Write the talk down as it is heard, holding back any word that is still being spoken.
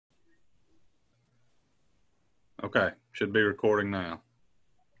Okay, should be recording now.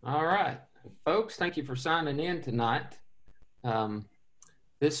 All right, folks, thank you for signing in tonight. Um,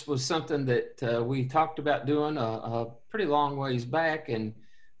 this was something that we talked about doing a pretty long ways back, and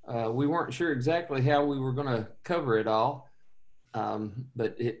we weren't sure exactly how we were going to cover it all.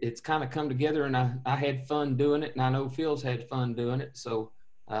 But it's kind of come together, and I had fun doing it, and I know Phil's had fun doing it. So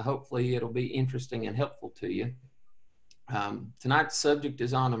hopefully it'll be interesting and helpful to you. Tonight's subject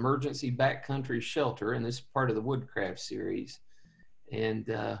is on emergency backcountry shelter, and this is part of the Woodcraft series. And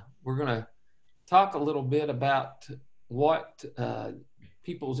we're going to talk a little bit about what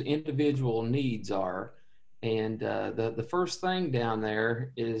people's individual needs are. And the first thing down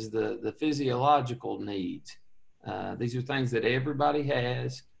there is the physiological needs. These are things that everybody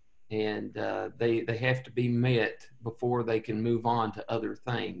has, and they have to be met before they can move on to other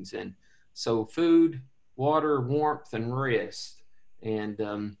things. And so food, water, warmth, and rest.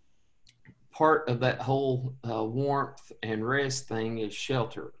 And part of that whole warmth and rest thing is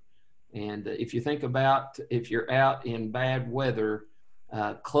shelter. And if you think about if you're out in bad weather,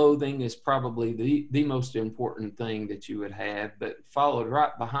 clothing is probably the most important thing that you would have, but followed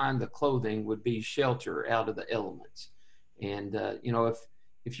right behind the clothing would be shelter out of the elements. And,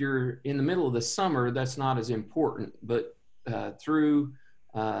 if you're in the middle of the summer, that's not as important, but through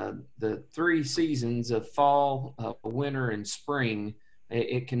the three seasons of fall, winter, and spring,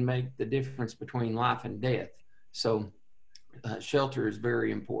 it can make the difference between life and death. So shelter is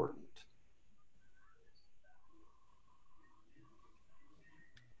very important.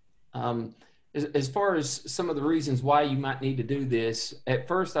 As far as some of the reasons why you might need to do this, at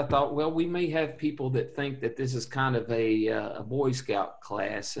first I thought, well, we may have people that think that this is kind of a Boy Scout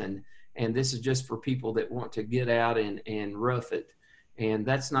class, and this is just for people that want to get out and rough it. And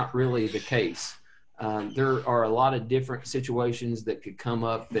that's not really the case. There are a lot of different situations that could come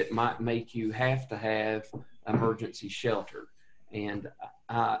up that might make you have to have emergency shelter. And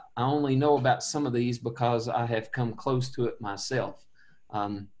I only know about some of these because I have come close to it myself.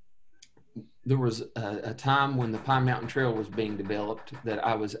 There was a time when the Pine Mountain Trail was being developed that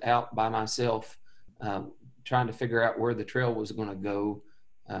I was out by myself trying to figure out where the trail was going to go.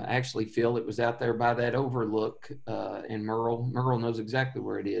 Actually, Phil, it was out there by that overlook in Merle. Merle knows exactly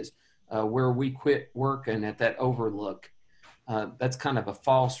where it is, where we quit working at that overlook. That's kind of a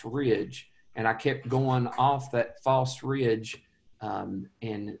false ridge. And I kept going off that false ridge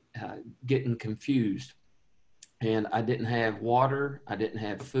and getting confused. And I didn't have water, I didn't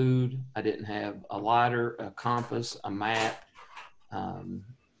have food, I didn't have a lighter, a compass, a map,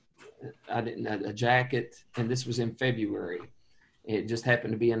 I didn't have a jacket, and this was in February. It just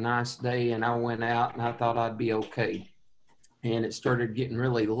happened to be a nice day, and I went out and I thought I'd be okay. And it started getting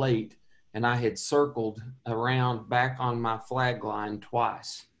really late, and I had circled around back on my flag line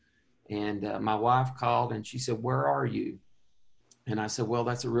twice. And my wife called and she said, "Where are you?" And I said, "Well,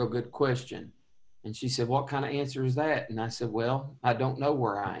 that's a real good question." And she said, "What kind of answer is that?" And I said, "Well, I don't know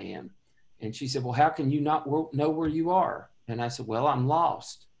where I am." And she said, "Well, how can you not know where you are?" And I said, "Well, I'm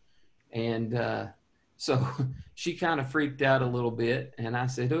lost." And so she kind of freaked out a little bit. And I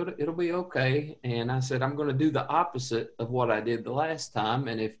said, it'll be okay. And I said, "I'm going to do the opposite of what I did the last time.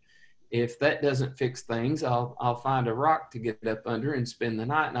 And if that doesn't fix things, I'll find a rock to get up under and spend the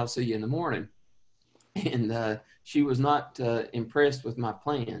night, and I'll see you in the morning." And she was not impressed with my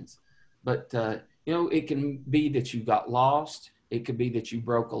plans. But it can be that you got lost. It could be that you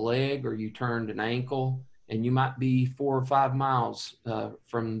broke a leg or you turned an ankle, and you might be 4 or 5 miles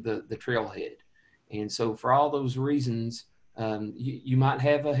from the trailhead. And so for all those reasons, you might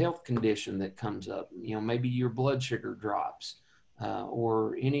have a health condition that comes up. Maybe your blood sugar drops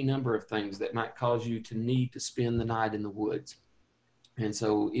or any number of things that might cause you to need to spend the night in the woods. And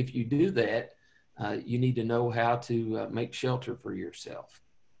so if you do that, you need to know how to make shelter for yourself.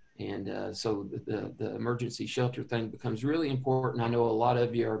 And so the emergency shelter thing becomes really important. I know a lot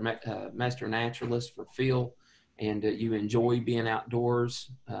of you are master naturalists for Phil, and you enjoy being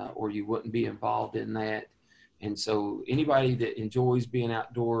outdoors, or you wouldn't be involved in that. And so anybody that enjoys being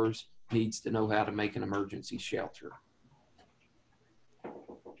outdoors needs to know how to make an emergency shelter.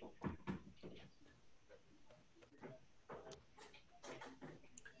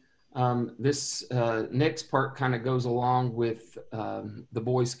 This next part kind of goes along with the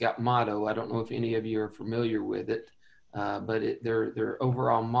Boy Scout motto. I don't know if any of you are familiar with it, but their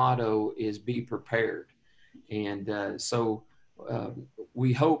overall motto is "Be prepared." And so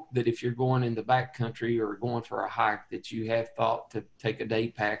we hope that if you're going in the backcountry or going for a hike, that you have thought to take a day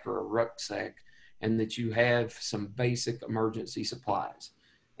pack or a rucksack, and that you have some basic emergency supplies.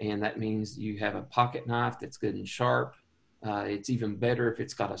 And that means you have a pocket knife that's good and sharp. It's even better if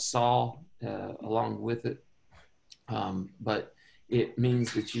it's got a saw along with it. But it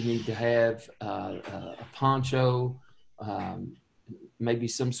means that you need to have a poncho, um, maybe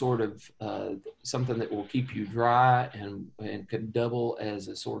some sort of something that will keep you dry and could double as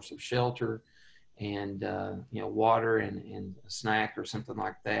a source of shelter, and water and a snack or something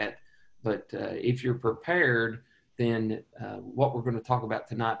like that. But if you're prepared, then what we're going to talk about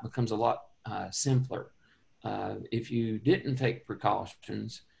tonight becomes a lot simpler. If you didn't take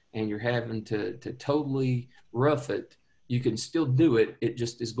precautions and you're having to totally rough it, you can still do it. It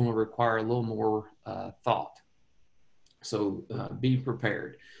just is going to require a little more thought. So be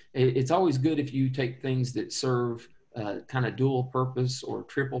prepared. It's always good if you take things that serve kind of dual purpose or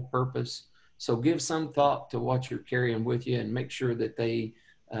triple purpose. So give some thought to what you're carrying with you and make sure that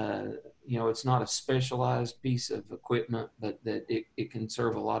it's not a specialized piece of equipment, but that it can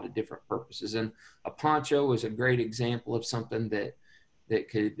serve a lot of different purposes. And a poncho is a great example of something that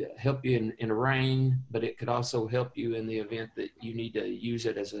could help you in a rain, but it could also help you in the event that you need to use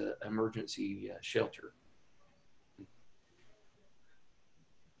it as an emergency shelter.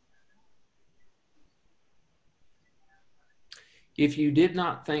 If you did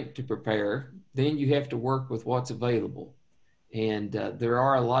not think to prepare, then you have to work with what's available. And there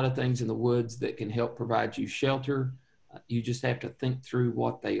are a lot of things in the woods that can help provide you shelter. You just have to think through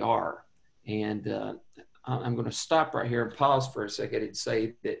what they are. And I'm going to stop right here and pause for a second and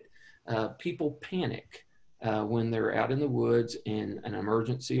say that people panic when they're out in the woods and an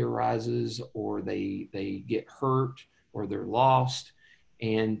emergency arises, or they get hurt, or they're lost,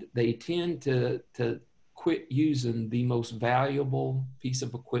 and they tend to quit using the most valuable piece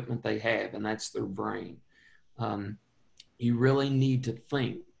of equipment they have, and that's their brain. You really need to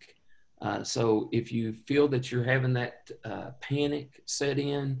think. So if you feel that you're having that panic set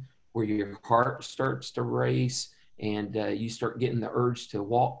in, where your heart starts to race and you start getting the urge to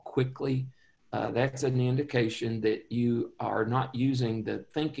walk quickly, that's an indication that you are not using the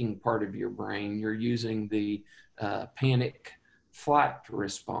thinking part of your brain. You're using the panic flight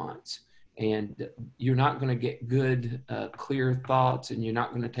response. And you're not going to get good, clear thoughts, and you're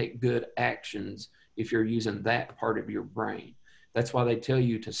not going to take good actions if you're using that part of your brain. That's why they tell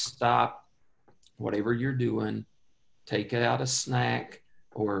you to stop whatever you're doing, take out a snack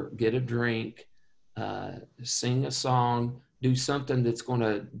or get a drink, sing a song, do something that's going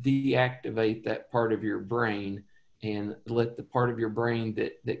to deactivate that part of your brain and let the part of your brain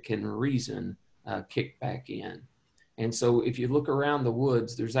that can reason kick back in. And so if you look around the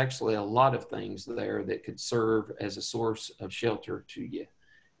woods, there's actually a lot of things there that could serve as a source of shelter to you.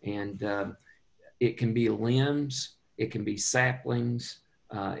 And it can be limbs, it can be saplings,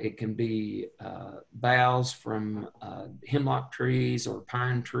 it can be boughs from hemlock trees or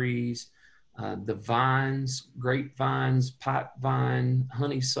pine trees, the vines, grapevines, pipe vine,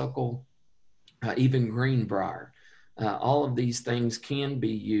 honeysuckle, even greenbrier. All of these things can be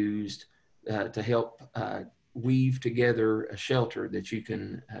used to help weave together a shelter that you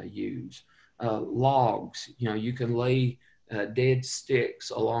can use. Logs, you can lay dead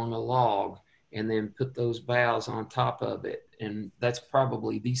sticks along a log and then put those boughs on top of it. And that's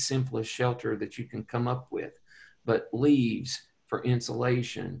probably the simplest shelter that you can come up with. But leaves for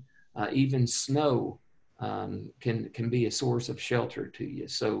insulation, even snow can be a source of shelter to you.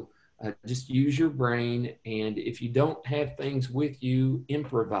 So just use your brain. And if you don't have things with you,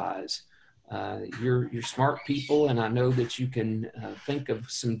 improvise. You're smart people, and I know that you can think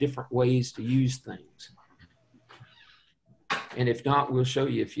of some different ways to use things. And if not, we'll show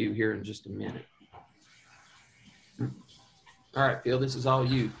you a few here in just a minute. All right, Phil, this is all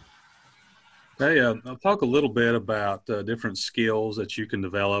you. Hey, I'll talk a little bit about different skills that you can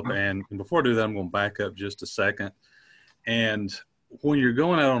develop. And before I do that, I'm going to back up just a second. And when you're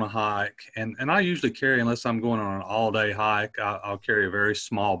going out on a hike, and I usually carry, unless I'm going on an all-day hike, I'll carry a very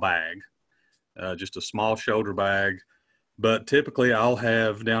small bag. Just a small shoulder bag. But typically I'll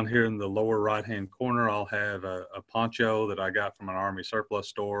have down here in the lower right-hand corner, I'll have a poncho that I got from an Army surplus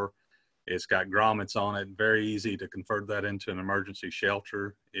store. It's got grommets on it, very easy to convert that into an emergency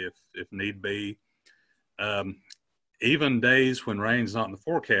shelter if need be. Even days when rain's not in the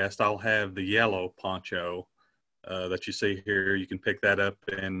forecast, I'll have the yellow poncho that you see here. You can pick that up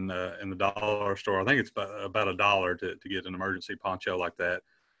in the dollar store. I think it's about $1 to get an emergency poncho like that.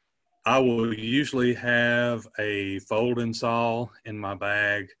 I will usually have a folding saw in my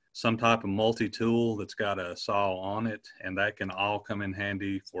bag, some type of multi-tool that's got a saw on it, and that can all come in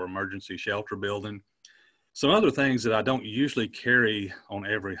handy for emergency shelter building. Some other things that I don't usually carry on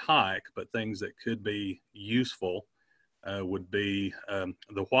every hike, but things that could be useful would be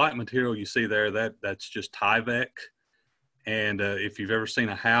the white material you see there, that's just Tyvek. And if you've ever seen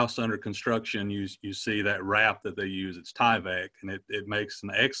a house under construction, you see that wrap that they use. It's Tyvek, and it makes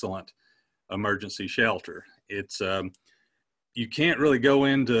an excellent emergency shelter. It's you can't really go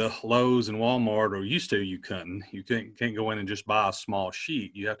into Lowe's and Walmart, or used to. You can't go in and just buy a small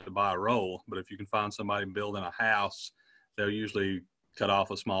sheet. You have to buy a roll. But if you can find somebody building a house, they'll usually cut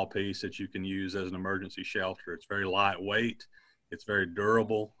off a small piece that you can use as an emergency shelter. It's very lightweight. It's very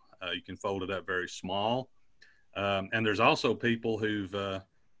durable. You can fold it up very small. And there's also people who've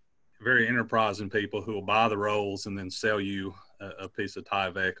very enterprising people who will buy the rolls and then sell you a piece of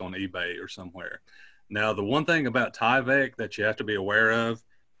Tyvek on eBay or somewhere. Now, the one thing about Tyvek that you have to be aware of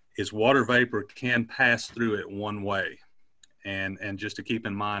is water vapor can pass through it one way. And just to keep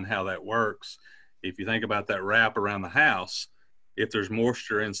in mind how that works, if you think about that wrap around the house, if there's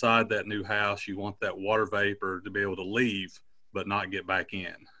moisture inside that new house, you want that water vapor to be able to leave but not get back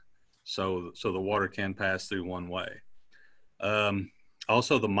in. So the water can pass through one way.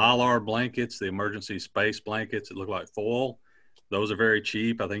 Also, the Mylar blankets, the emergency space blankets that look like foil, those are very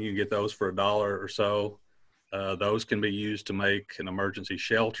cheap. I think you can get those for $1 or so. Those can be used to make an emergency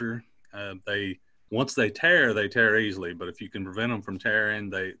shelter. Once they tear easily, but if you can prevent them from tearing,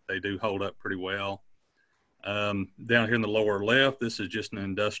 they do hold up pretty well. Down here in the lower left, this is just an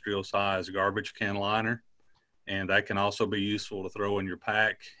industrial size garbage can liner, and that can also be useful to throw in your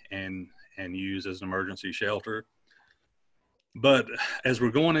pack and use as an emergency shelter. But as we're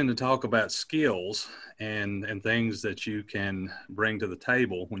going in to talk about skills and things that you can bring to the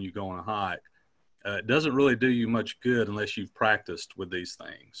table when you go on a hike, it doesn't really do you much good unless you've practiced with these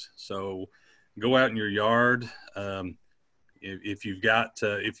things. So go out in your yard. If you've got,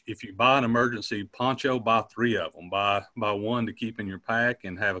 if you buy an emergency poncho, buy 3 of them. Buy one to keep in your pack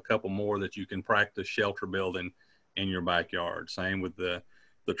and have a couple more that you can practice shelter building in your backyard. Same with the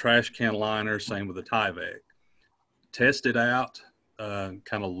trash can liner, same with the Tyvek. Test it out, kind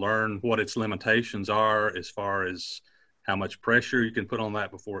of learn what its limitations are as far as how much pressure you can put on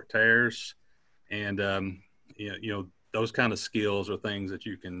that before it tears. And, those kind of skills are things that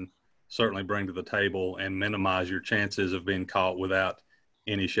you can certainly bring to the table and minimize your chances of being caught without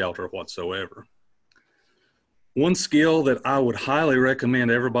any shelter whatsoever. One skill that I would highly recommend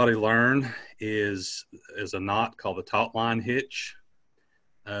everybody learn is a knot called the taut line hitch.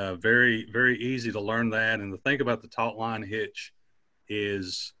 Very, very easy to learn that. And the thing about the taut line hitch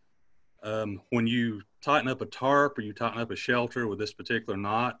is when you tighten up a tarp or you tighten up a shelter with this particular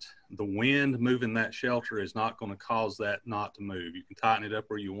knot, the wind moving that shelter is not going to cause that knot to move. You can tighten it up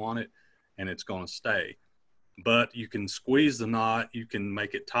where you want it and it's going to stay. But you can squeeze the knot, you can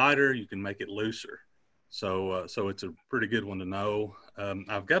make it tighter, you can make it looser. So it's a pretty good one to know.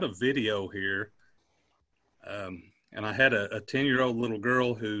 I've got a video here. And I had a 10-year-old little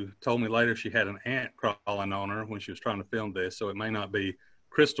girl who told me later she had an ant crawling on her when she was trying to film this, so it may not be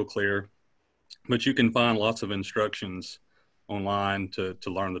crystal clear, but you can find lots of instructions online to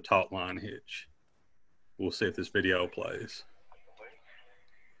learn the taut line hitch. We'll see if this video plays.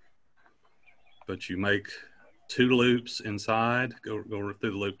 But you make 2 loops inside, go through the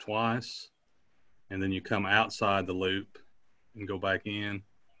loop twice, and then you come outside the loop and go back in.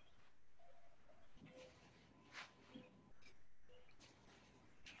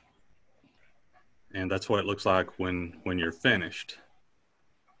 And that's what it looks like when you're finished.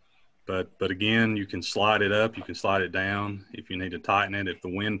 But again, you can slide it up, you can slide it down if you need to tighten it, if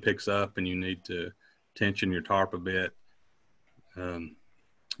the wind picks up and you need to tension your tarp a bit.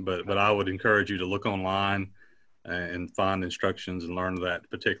 But I would encourage you to look online and find instructions and learn that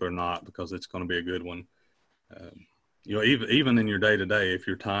particular knot, because it's going to be a good one. Even in your day-to-day, if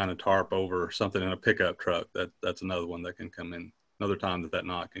you're tying a tarp over something in a pickup truck, that's another one that can come in, another time that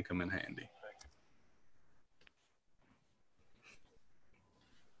knot can come in handy.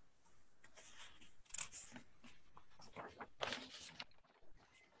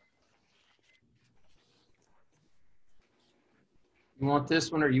 You want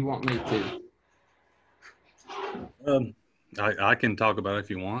this one or you want me to? I can talk about it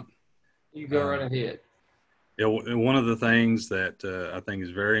if you want. You go right ahead. Yeah, one of the things that I think is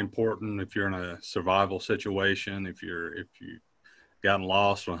very important if you're in a survival situation, if you've gotten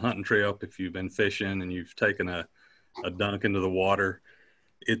lost on a hunting trip, if you've been fishing and you've taken a dunk into the water,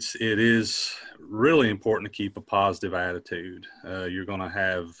 it is really important to keep a positive attitude. You're going to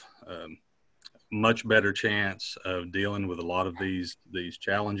have much better chance of dealing with a lot of these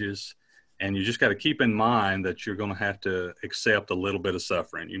challenges. And you just got to keep in mind that you're going to have to accept a little bit of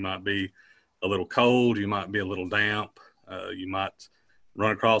suffering. You might be a little cold, you might be a little damp, you might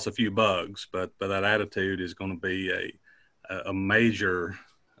run across a few bugs, but that attitude is going to be a major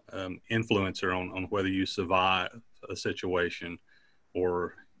influencer on whether you survive a situation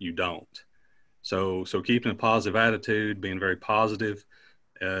or you don't. So keeping a positive attitude, being very positive,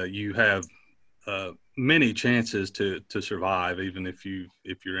 you have many chances to survive. Even if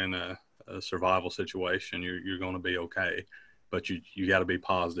you're in a survival situation, you're going to be okay. But you got to be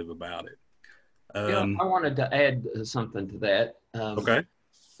positive about it. I wanted to add something to that. Okay.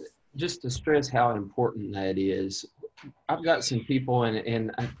 Just to stress how important that is. I've got some people,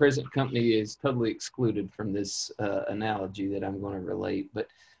 and our present company is totally excluded from this analogy that I'm going to relate. But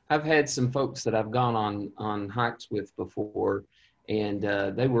I've had some folks that I've gone on hikes with before, and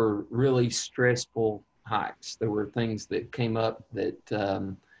they were really stressful hikes. There were things that came up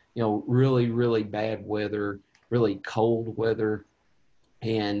that really, really bad weather, really cold weather,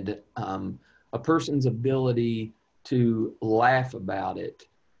 and a person's ability to laugh about it,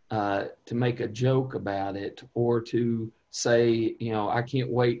 to make a joke about it, or to say, I can't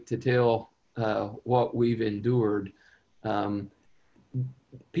wait to tell what we've endured. Um,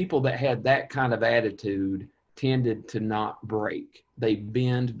 People that had that kind of attitude tended to not break. They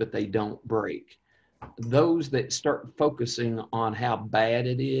bend, but they don't break. Those that start focusing on how bad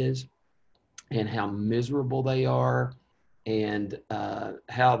it is and how miserable they are and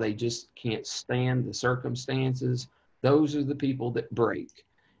how they just can't stand the circumstances, those are the people that break.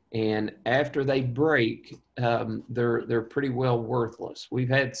 And after they break, they're pretty well worthless. We've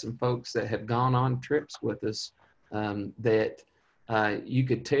had some folks that have gone on trips with us that you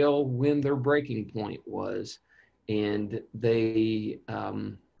could tell when their breaking point was, and they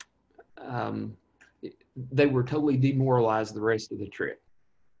were totally demoralized the rest of the trip.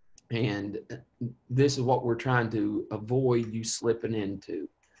 And this is what we're trying to avoid you slipping into.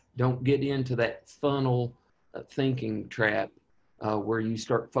 Don't get into that funnel thinking trap where you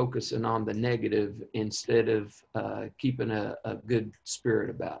start focusing on the negative instead of keeping a good spirit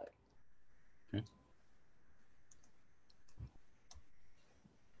about it. Okay.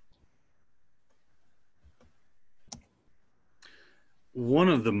 One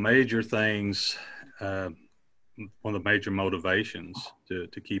of the major things, one of the major motivations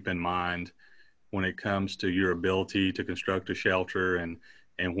to keep in mind when it comes to your ability to construct a shelter and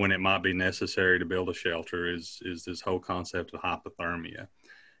when it might be necessary to build a shelter is this whole concept of hypothermia.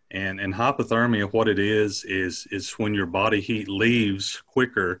 And hypothermia, what it is when your body heat leaves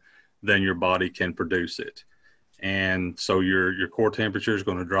quicker than your body can produce it. And so your core temperature is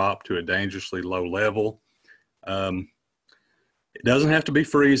going to drop to a dangerously low level. It doesn't have to be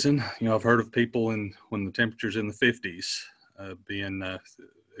freezing. I've heard of people when the temperature's in the 50s being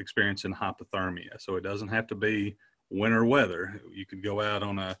experiencing hypothermia. So it doesn't have to be winter weather. You could go out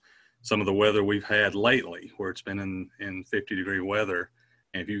on some of the weather we've had lately where it's been in 50-degree weather.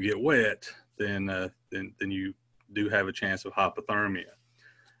 And if you get wet, then you do have a chance of hypothermia.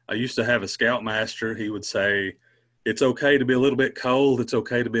 I used to have a scoutmaster. He would say, it's okay to be a little bit cold. It's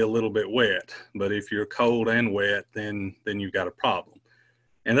okay to be a little bit wet. But if you're cold and wet, then you've got a problem.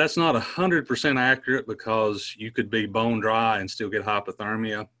 And that's not 100% accurate because you could be bone dry and still get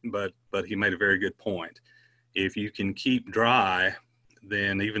hypothermia. But he made a very good point. If you can keep dry,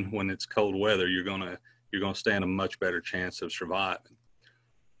 then even when it's cold weather, you're gonna stand a much better chance of surviving.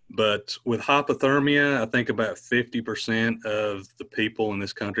 But with hypothermia, I think about 50% of the people in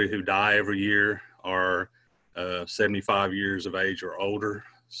this country who die every year are 75 years of age or older.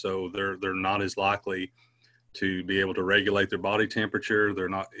 So they're not as likely to be able to regulate their body temperature. They're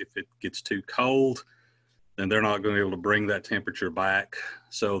not, if it gets too cold, then they're not going to be able to bring that temperature back.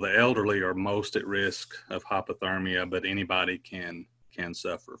 So the elderly are most at risk of hypothermia, but anybody can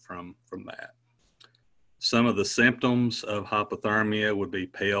suffer from that. Some of the symptoms of hypothermia would be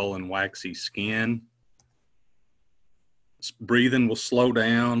pale and waxy skin. Breathing will slow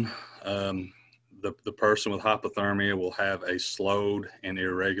down. The person with hypothermia will have a slowed and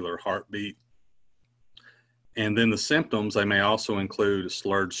irregular heartbeat. And then the symptoms, they may also include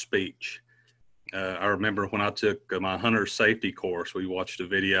slurred speech. I remember when I took my hunter safety course, we watched a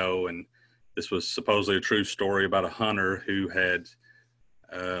video, and this was supposedly a true story about a hunter who had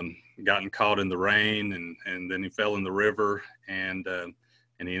gotten caught in the rain, and then he fell in the river, and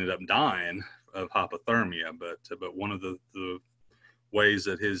he ended up dying of hypothermia. But one of the ways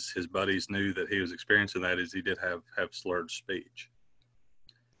that his buddies knew that he was experiencing that is he did have slurred speech.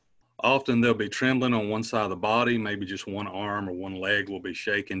 Often they'll be trembling on one side of the body, maybe just one arm or one leg will be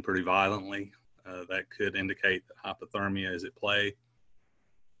shaking pretty violently. That could indicate that hypothermia is at play.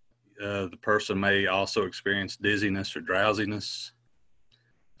 The person may also experience dizziness or drowsiness,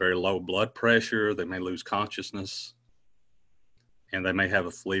 very low blood pressure. They may lose consciousness, and they may have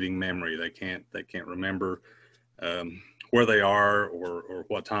a fleeting memory. They can't remember where they are or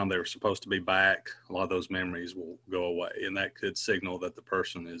what time they were supposed to be back, a lot of those memories will go away, and that could signal that the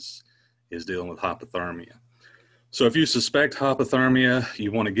person is dealing with hypothermia. So if you suspect hypothermia,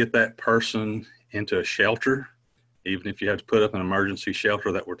 you want to get that person into a shelter, even if you have to put up an emergency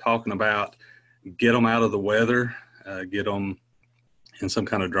shelter that we're talking about. Get them out of the weather, get them in some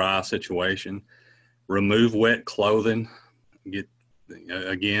kind of dry situation. Remove wet clothing.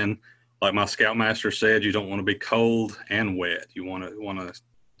 Again, like my scoutmaster said, you don't want to be cold and wet. You want to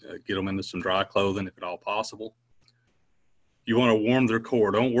get them into some dry clothing if at all possible. You want to warm their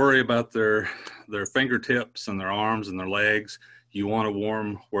core. Don't worry about their fingertips and their arms and their legs. You want to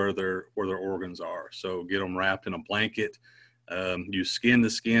warm where their organs are. So get them wrapped in a blanket. Use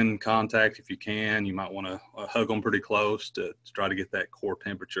skin-to-skin contact if you can. You might want to hug them pretty close to try to get that core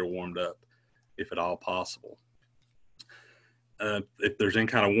temperature warmed up, if at all possible. If there's any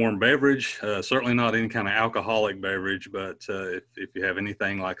kind of warm beverage, certainly not any kind of alcoholic beverage, but if you have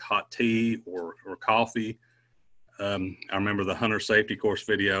anything like hot tea or coffee. I remember the hunter safety course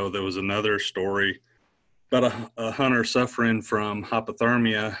video. There was another story about a hunter suffering from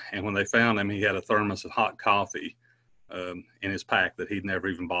hypothermia, and when they found him, he had a thermos of hot coffee in his pack that he'd never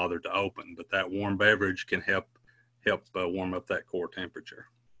even bothered to open. But that warm beverage can help warm up that core temperature.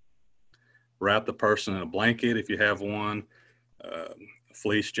 Wrap the person in a blanket if you have one, a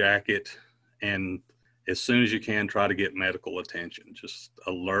fleece jacket, and as soon as you can, try to get medical attention. Just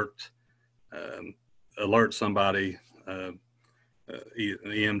alert somebody,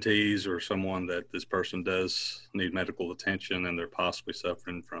 EMTs or someone that this person does need medical attention and they're possibly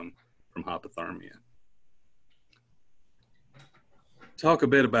suffering from hypothermia. Talk a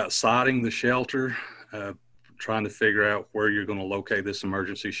bit about siting the shelter, trying to figure out where you're going to locate this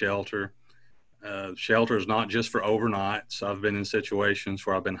emergency shelter. Shelter is not just for overnights. I've been in situations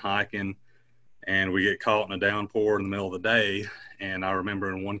where I've been hiking and we get caught in a downpour in the middle of the day. And I remember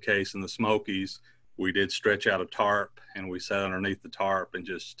in one case in the Smokies, we did stretch out a tarp and we sat underneath the tarp and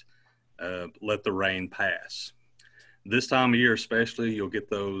just let the rain pass. This time of year especially, you'll get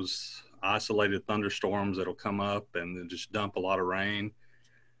those isolated thunderstorms that'll come up and just dump a lot of rain.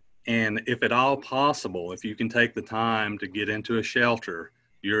 And if at all possible, if you can take the time to get into a shelter,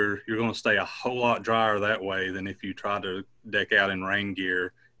 you're going to stay a whole lot drier that way than if you try to deck out in rain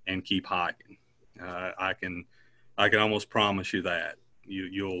gear and keep hiking. I can almost promise you that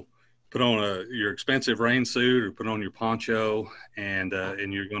you'll put on your expensive rain suit or put on your poncho, and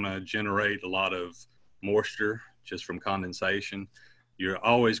you're going to generate a lot of moisture just from condensation. You're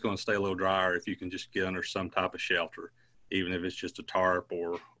always going to stay a little drier if you can just get under some type of shelter, even if it's just a tarp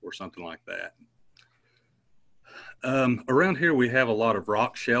or something like that. Around here, we have a lot of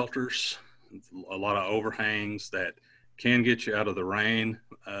rock shelters, a lot of overhangs that can get you out of the rain.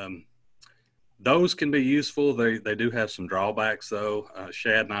 Those can be useful. They do have some drawbacks, though.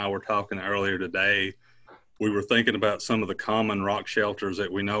 Shad and I were talking earlier today. We were thinking about some of the common rock shelters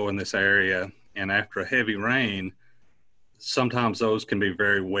that we know in this area, and after a heavy rain, sometimes those can be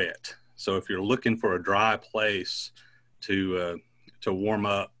very wet. So if you're looking for a dry place to warm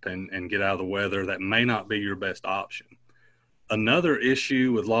up and get out of the weather, that may not be your best option. Another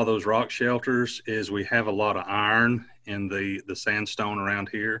issue with a lot of those rock shelters is we have a lot of iron in the sandstone around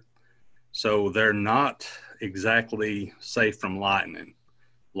here. So they're not exactly safe from lightning.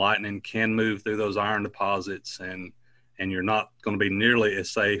 Lightning can move through those iron deposits, and you're not going to be nearly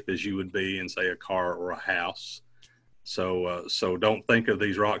as safe as you would be in, say, a car or a house. So don't think of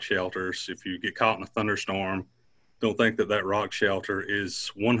these rock shelters. If you get caught in a thunderstorm, don't think that rock shelter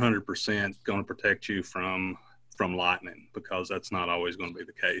is 100% going to protect you from lightning, because that's not always going to be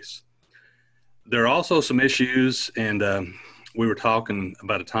the case. There are also some issues, and we were talking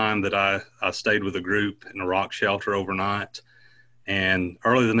about a time that I stayed with a group in a rock shelter overnight, and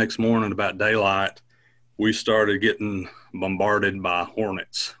early the next morning about daylight, we started getting bombarded by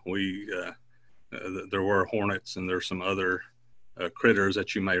hornets. There were hornets, and there's some other critters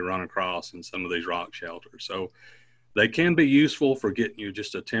that you may run across in some of these rock shelters. So they can be useful for getting you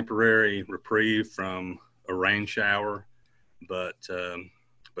just a temporary reprieve from a rain shower, but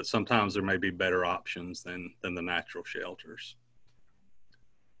sometimes there may be better options than the natural shelters.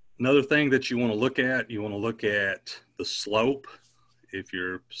 Another thing that you want to look at the slope. If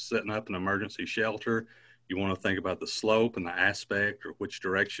you're setting up an emergency shelter, you want to think about the slope and the aspect or which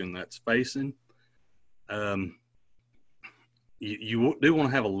direction that's facing. You do want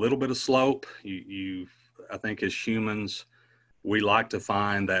to have a little bit of slope. I think as humans, we like to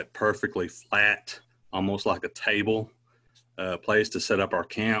find that perfectly flat, almost like a table, place to set up our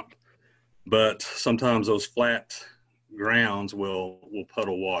camp. But sometimes those flat grounds will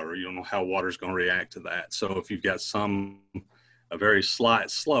puddle water. You don't know how water's going to react to that. So if you've got a very slight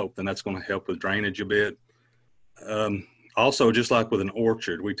slope, then that's going to help with drainage a bit. Also, just like with an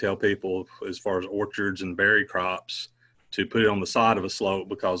orchard, we tell people as far as orchards and berry crops to put it on the side of a slope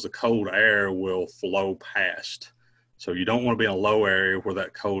because the cold air will flow past. So you don't want to be in a low area where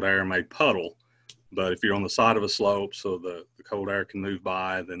that cold air may puddle. But if you're on the side of a slope so the cold air can move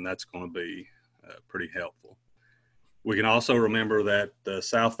by, then that's going to be pretty helpful. We can also remember that the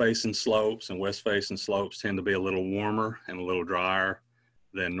south-facing slopes and west-facing slopes tend to be a little warmer and a little drier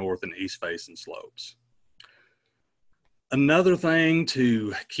than north and east-facing slopes. Another thing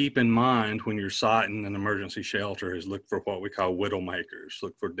to keep in mind when you're siting an emergency shelter is look for what we call widowmakers,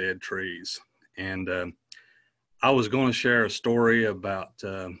 look for dead trees. And I was going to share a story about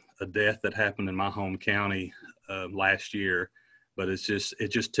a death that happened in my home county last year, but it's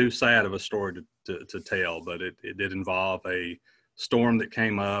just too sad of a story to tell. But it did involve a storm that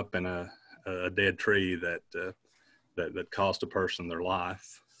came up and a dead tree that cost a person their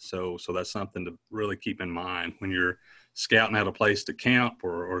life. So that's something to really keep in mind when you're scouting out a place to camp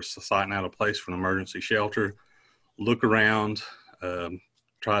or siting out a place for an emergency shelter. Look around,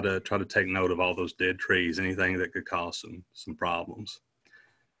 try to take note of all those dead trees, anything that could cause some problems.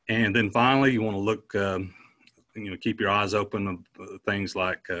 And then finally, you want to look, keep your eyes open to things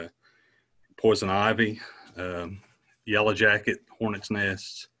like poison ivy, yellow jacket, hornet's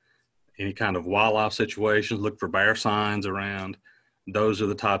nests, any kind of wildlife situations. Look for bear signs around. Those are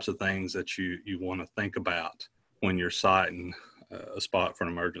the types of things that you want to think about when you're siting a spot for an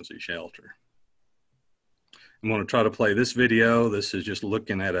emergency shelter. I'm going to try to play this video. This is just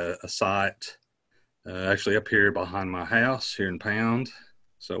looking at a site actually up here behind my house here in Pound.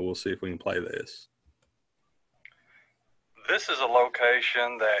 So we'll see if we can play this. This is a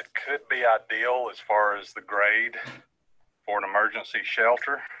location that could be ideal as far as the grade for an emergency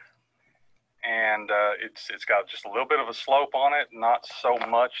shelter. And it's got just a little bit of a slope on it, not so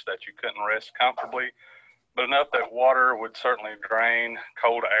much that you couldn't rest comfortably, but enough that water would certainly drain,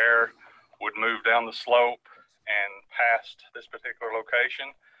 cold air would move down the slope and past this particular location.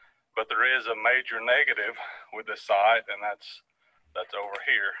 But there is a major negative with this site, and that's over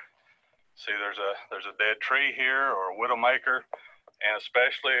here. See, there's a dead tree here or a widowmaker, and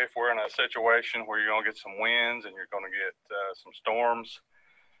especially if we're in a situation where you're going to get some winds and you're going to get some storms,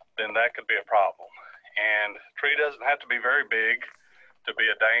 then that could be a problem. And a tree doesn't have to be very big to be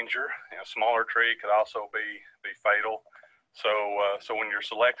a danger. A smaller tree could also be fatal. So when you're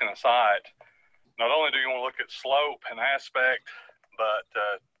selecting a site, not only do you want to look at slope and aspect, but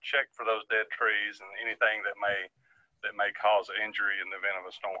check for those dead trees and anything that may cause injury in the event of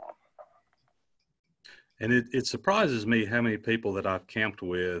a storm. And it surprises me how many people that I've camped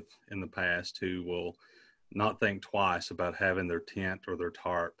with in the past who will not think twice about having their tent or their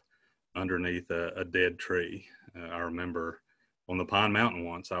tarp underneath a dead tree. I remember on the Pine Mountain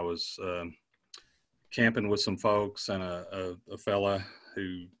once, I was camping with some folks and a fella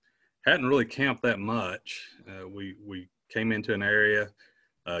who hadn't really camped that much. We came into an area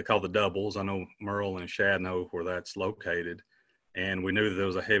called the Doubles. I know Merle and Shad know where that's located. And we knew that there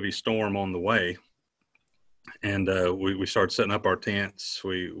was a heavy storm on the way. And we started setting up our tents.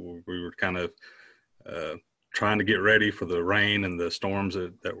 We were kind of trying to get ready for the rain and the storms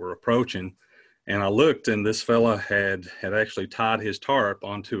that were approaching. And I looked, and this fella had actually tied his tarp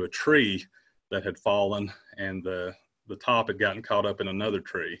onto a tree that had fallen, and the top had gotten caught up in another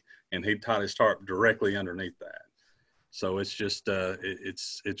tree, and he'd tied his tarp directly underneath that. So it's just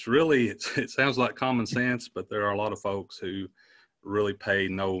it's really it sounds like common sense, but there are a lot of folks who really pay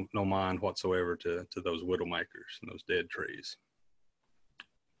no mind whatsoever to those widowmakers and those dead trees.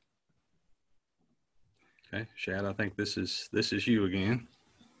 Okay, Shad, I think this is you again.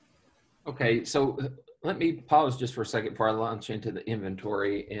 Okay, so let me pause just for a second before I launch into the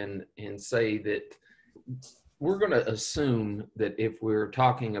inventory and say that we're going to assume that if we're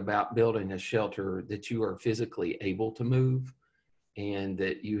talking about building a shelter, that you are physically able to move and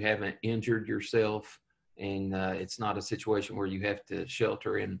that you haven't injured yourself, and it's not a situation where you have to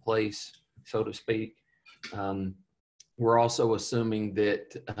shelter in place, so to speak. We're also assuming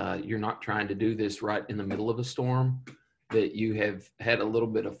that you're not trying to do this right in the middle of a storm, that you have had a little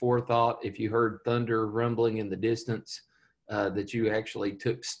bit of forethought. If you heard thunder rumbling in the distance, that you actually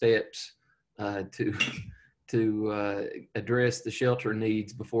took steps to address the shelter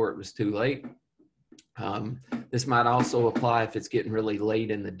needs before it was too late. This might also apply if it's getting really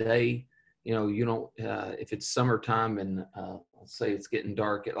late in the day. You don't, if it's summertime and let's say it's getting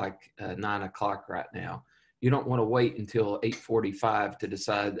dark at like 9 o'clock right now, you don't want to wait until 8:45 to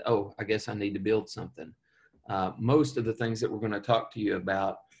decide, oh, I guess I need to build something. Most of the things that we're going to talk to you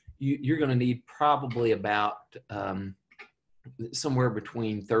about, you're going to need probably about somewhere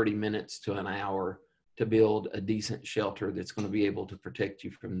between 30 minutes to an hour to build a decent shelter that's going to be able to protect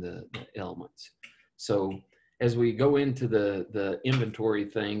you from the elements. So as we go into the inventory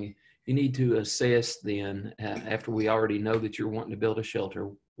thing, you need to assess then, after we already know that you're wanting to build a shelter,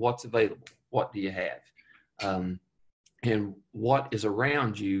 what's available, what do you have? And what is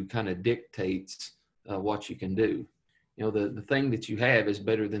around you kind of dictates what you can do. You know, the thing that you have is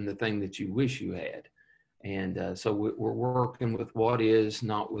better than the thing that you wish you had. And so we're working with what is,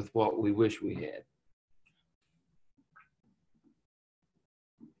 not with what we wish we had.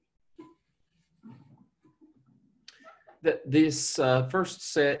 This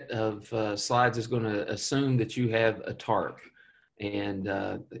first set of slides is going to assume that you have a tarp. And,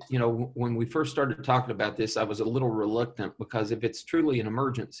 you know, when we first started talking about this, I was a little reluctant because if it's truly an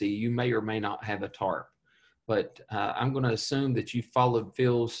emergency, you may or may not have a tarp. But I'm going to assume that you followed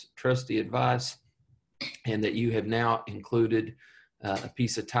Phil's trusty advice and that you have now included a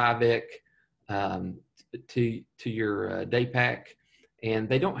piece of Tyvek to your day pack. And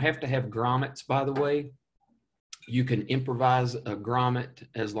they don't have to have grommets, by the way. You can improvise a grommet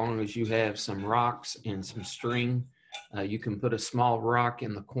as long as you have some rocks and some string. You can put a small rock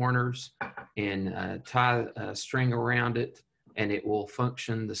in the corners and tie a string around it, and it will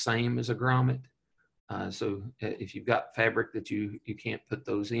function the same as a grommet. So if you've got fabric that you can't put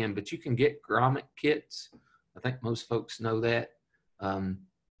those in, but you can get grommet kits. I think most folks know that. And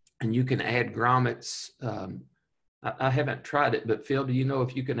you can add grommets. I haven't tried it, but Phil, do you know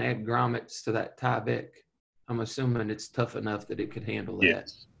if you can add grommets to that Tyvek? I'm assuming it's tough enough that it could handle that.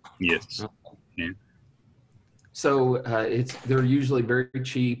 Yes. Yes. Okay. Yeah. So they're usually very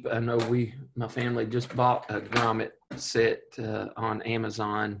cheap. I know my family just bought a grommet set on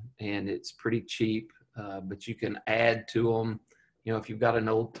Amazon, and it's pretty cheap, but you can add to them. You know, if you've got an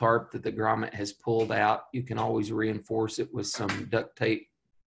old tarp that the grommet has pulled out, you can always reinforce it with some duct tape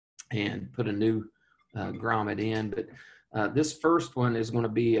and put a new grommet in. But this first one is going to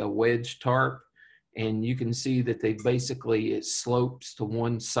be a wedge tarp. And you can see that it slopes to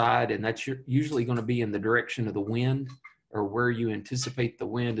one side, and that's usually going to be in the direction of the wind or where you anticipate the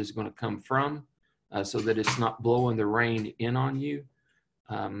wind is going to come from, so that it's not blowing the rain in on you.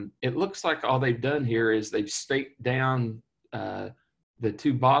 It looks like all they've done here is they've staked down the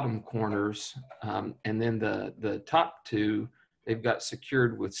two bottom corners, and then the top two they've got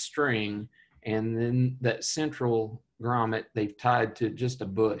secured with string, and then that central grommet they've tied to just a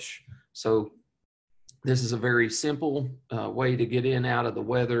bush. So this is a very simple way to get in out of the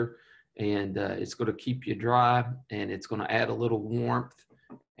weather, and it's going to keep you dry, and it's going to add a little warmth,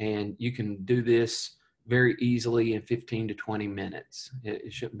 and you can do this very easily in 15 to 20 minutes.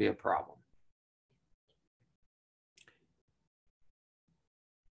 It shouldn't be a problem.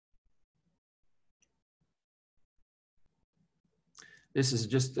 This is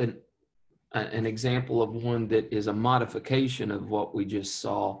just an example of one that is a modification of what we just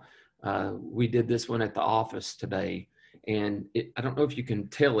saw. We did this one at the office today, and I don't know if you can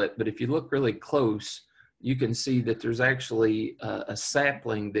tell it, but if you look really close, you can see that there's actually a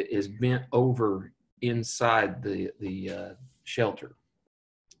sapling that is bent over inside the shelter.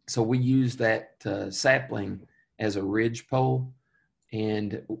 So we use that sapling as a ridge pole,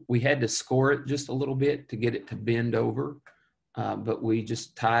 and we had to score it just a little bit to get it to bend over, but we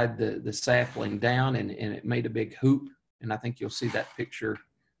just tied the sapling down, and it made a big hoop, and I think you'll see that picture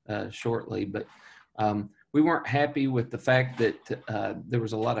shortly. But we weren't happy with the fact that there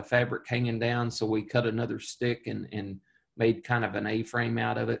was a lot of fabric hanging down, so we cut another stick and made kind of an A-frame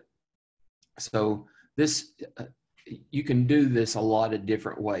out of it. So this, you can do this a lot of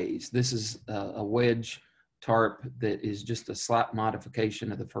different ways. This is a wedge tarp that is just a slight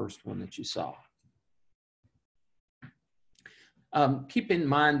modification of the first one that you saw. Keep in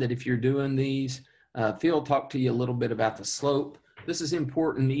mind that if you're doing these, Phil talked to you a little bit about the slope. This is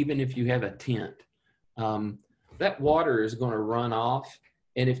important even if you have a tent. That water is going to run off,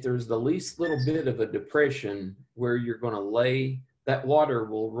 and if there's the least little bit of a depression where you're going to lay, that water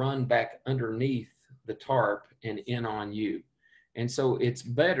will run back underneath the tarp and in on you. And so it's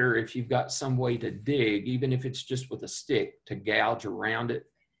better if you've got some way to dig, even if it's just with a stick, to gouge around it,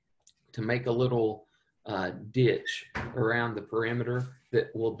 to make a little ditch around the perimeter that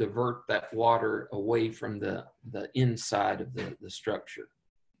will divert that water away from the inside of the structure.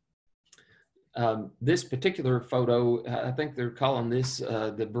 This particular photo, I think they're calling this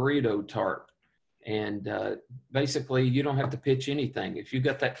the burrito tarp. And basically, you don't have to pitch anything. If you've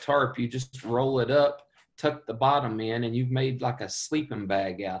got that tarp, you just roll it up, tuck the bottom in, and you've made like a sleeping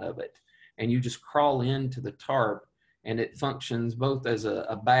bag out of it. and you just crawl into the tarp, and it functions both as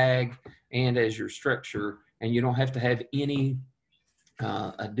a bag and as your structure, and you don't have to have any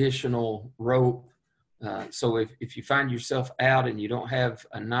additional rope. So if you find yourself out and you don't have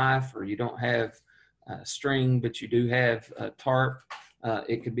a knife or you don't have string, but you do have a tarp,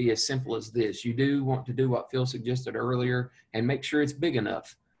 it could be as simple as this. You do want to do what Phil suggested earlier and make sure it's big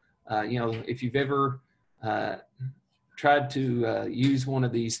enough. You know, if you've ever tried to use one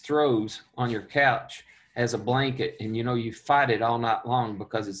of these throws on your couch as a blanket, and you know you fight it all night long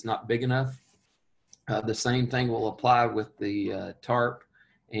because it's not big enough, the same thing will apply with the tarp,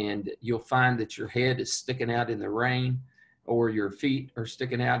 and you'll find that your head is sticking out in the rain or your feet are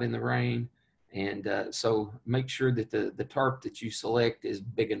sticking out in the rain. And so make sure that the tarp that you select is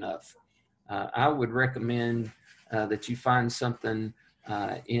big enough. I would recommend that you find something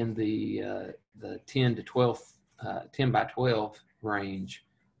in the 10 to 12, 10 by 12 range,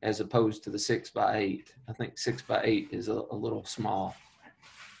 as opposed to the 6 by 8. I think 6 by 8 is a little small.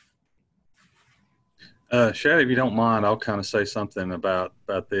 Shad, if you don't mind, I'll kind of say something about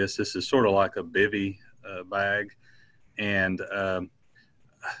this. This is sort of like a bivy bag, and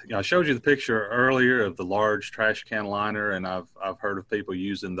I showed you the picture earlier of the large trash can liner, and I've heard of people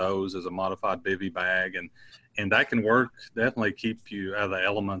using those as a modified bivy bag, and that can work. Definitely keep you out of the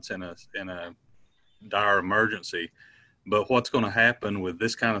elements in a dire emergency. But what's going to happen with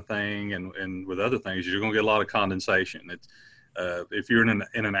this kind of thing and with other things, you're going to get a lot of condensation. It's if you're in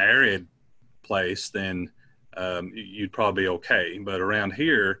an arid place, then you'd probably be okay. But around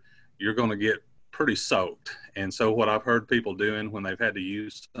here, you're going to get pretty soaked. And so what I've heard people doing when they've had to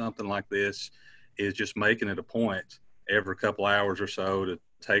use something like this is just making it a point every couple hours or so to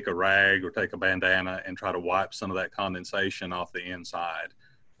take a rag or take a bandana and try to wipe some of that condensation off the inside,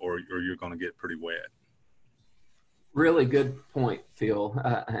 or you're going to get pretty wet. Really good point, Phil.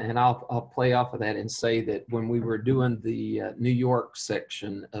 And I'll play off of that and say that when we were doing the New York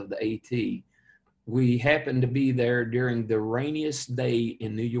section of the AT, we happened to be there during the rainiest day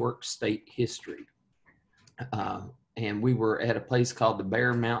in New York State history. And we were at a place called the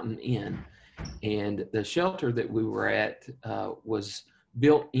Bear Mountain Inn. And the shelter that we were at was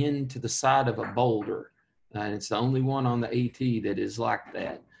built into the side of a boulder. And it's the only one on the AT that is like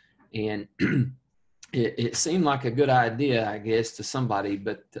that. And it seemed like a good idea, I guess, to somebody,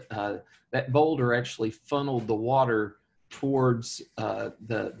 but that boulder actually funneled the water towards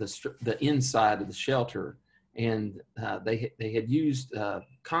the inside of the shelter, and they had used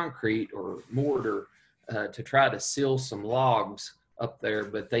concrete or mortar to try to seal some logs up there,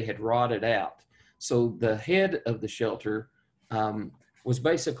 but they had rotted out. So the head of the shelter was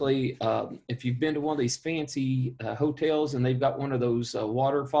basically, if you've been to one of these fancy hotels and they've got one of those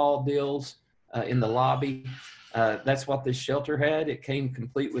waterfall deals in the lobby, that's what this shelter had. It came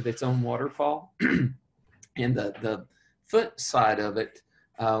complete with its own waterfall. And the foot side of it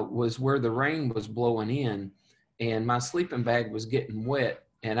was where the rain was blowing in, and my sleeping bag was getting wet.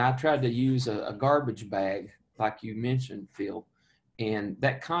 And I tried to use a garbage bag, like you mentioned, Phil, and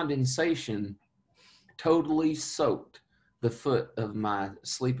that condensation totally soaked the foot of my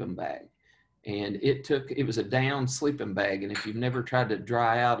sleeping bag. And it was a down sleeping bag. And if you've never tried to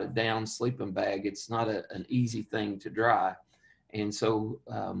dry out a down sleeping bag, it's not an easy thing to dry. And so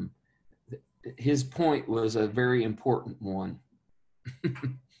his point was a very important one.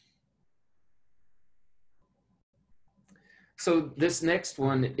 So this next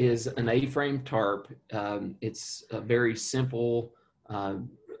one is an A-frame tarp. It's a very simple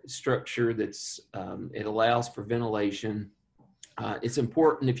structure that's, it allows for ventilation. It's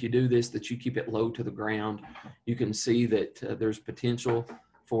important if you do this that you keep it low to the ground. You can see that there's potential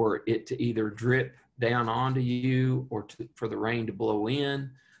for it to either drip down onto you or for the rain to blow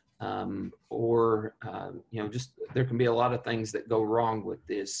in, or just there can be a lot of things that go wrong with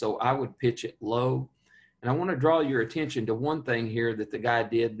this. So I would pitch it low. And I want to draw your attention to one thing here that the guy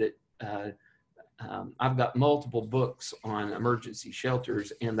did that I've got multiple books on emergency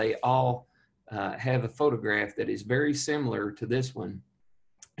shelters, and they all have a photograph that is very similar to this one.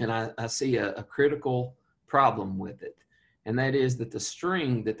 And I see a critical problem with it. And that is that the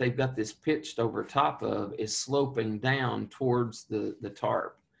string that they've got this pitched over top of is sloping down towards the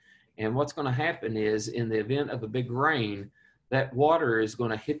tarp. And what's going to happen is, in the event of a big rain, that water is going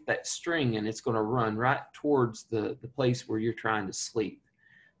to hit that string and it's going to run right towards the place where you're trying to sleep.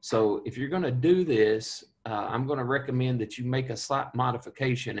 So if you're going to do this, I'm going to recommend that you make a slight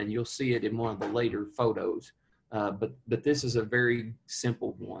modification, and you'll see it in one of the later photos. But this is a very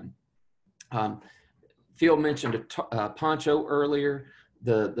simple one. Phil mentioned a poncho earlier.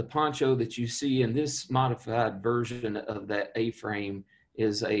 The poncho that you see in this modified version of that A-frame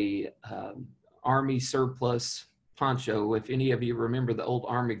is a Army surplus poncho. If any of you remember the old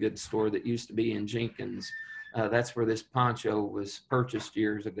Army goods store that used to be in Jenkins, that's where this poncho was purchased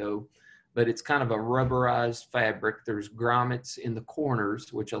years ago. But it's kind of a rubberized fabric. There's grommets in the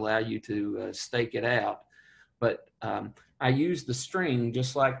corners, which allow you to stake it out. But I used the string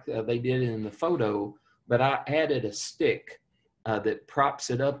just like they did in the photo, but I added a stick that props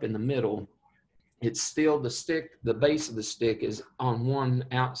it up in the middle. It's still the stick, the base of the stick is on one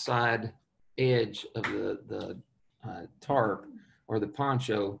outside edge of the tarp or the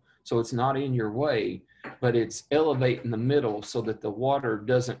poncho, so it's not in your way, but it's elevating the middle so that the water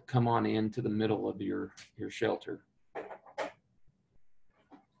doesn't come on into the middle of your shelter.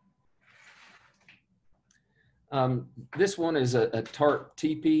 This one is a tarp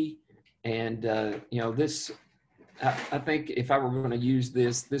teepee, and you know, this, I think if I were going to use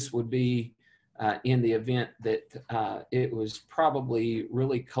this, this would be in the event that it was probably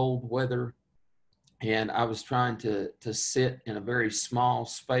really cold weather and I was trying to sit in a very small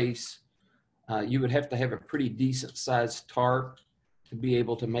space. You would have to have a pretty decent sized tarp to be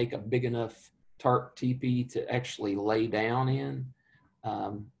able to make a big enough tarp teepee to actually lay down in.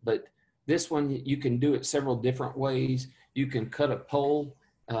 But this one, you can do it several different ways. You can cut a pole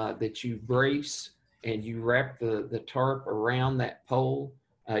that you brace and you wrap the tarp around that pole.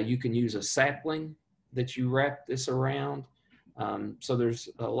 You can use a sapling that you wrap this around. So there's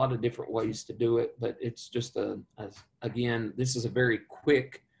a lot of different ways to do it, but it's just again, this is a very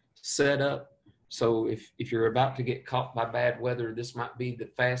quick setup. So if you're about to get caught by bad weather, this might be the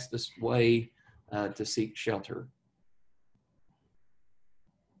fastest way to seek shelter.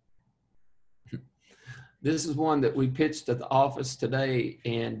 This is one that we pitched at the office today,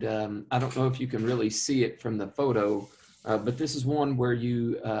 and I don't know if you can really see it from the photo, but this is one where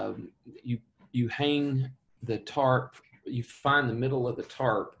you hang the tarp, you find the middle of the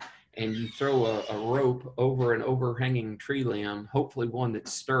tarp, and you throw a rope over an overhanging tree limb, hopefully one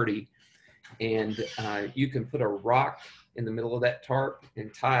that's sturdy, and you can put a rock in the middle of that tarp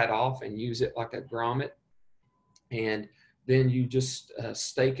and tie it off and use it like a grommet, and then you just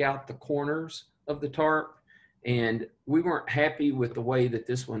stake out the corners of the tarp. And we weren't happy with the way that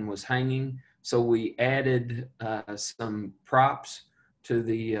this one was hanging, so we added some props to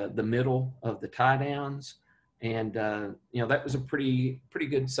the middle of the tie downs, and you know, that was a pretty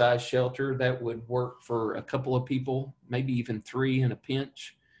good size shelter that would work for a couple of people, maybe even 3 in a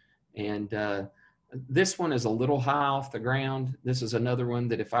pinch. And this one is a little high off the ground. This is another one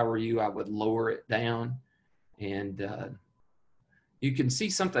that if I were you, I would lower it down. And you can see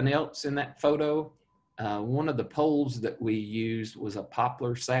something else in that photo. One of the poles that we used was a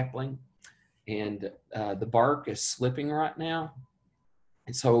poplar sapling, and the bark is slipping right now.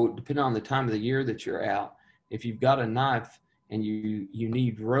 And so depending on the time of the year that you're out, if you've got a knife and you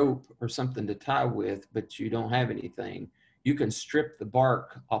need rope or something to tie with, but you don't have anything, you can strip the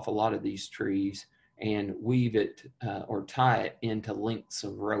bark off a lot of these trees and weave it or tie it into lengths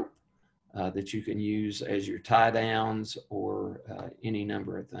of rope that you can use as your tie downs or any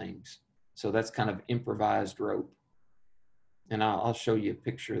number of things. So that's kind of improvised rope. And I'll show you a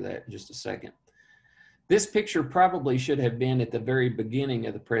picture of that in just a second. This picture probably should have been at the very beginning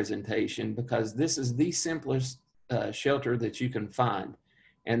of the presentation, because this is the simplest shelter that you can find.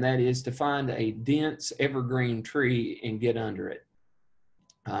 And that is to find a dense evergreen tree and get under it.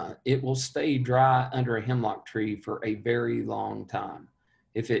 It will stay dry under a hemlock tree for a very long time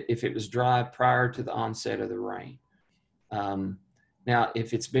if it was dry prior to the onset of the rain. Now,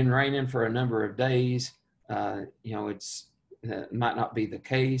 if it's been raining for a number of days, you know, it might not be the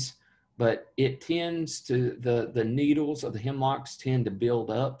case, but it tends to, the needles of the hemlocks tend to build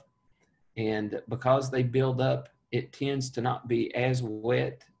up. And because they build up, it tends to not be as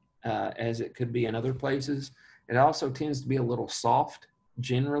wet as it could be in other places. It also tends to be a little soft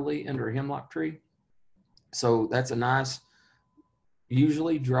generally under a hemlock tree. So that's a nice,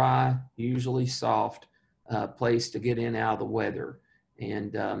 usually dry, usually soft place to get in out of the weather.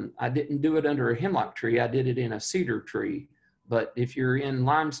 And I didn't do it under a hemlock tree. I did it in a cedar tree. But if you're in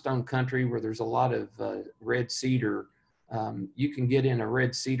limestone country where there's a lot of red cedar, you can get in a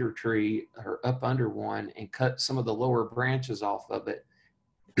red cedar tree or up under one and cut some of the lower branches off of it.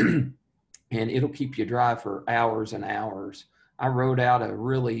 And it'll keep you dry for hours and hours. I rode out a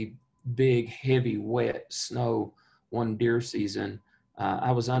really big, heavy, wet snow one deer season.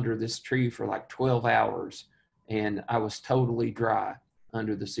 I was under this tree for like 12 hours and I was totally dry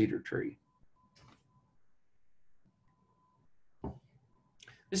under the cedar tree.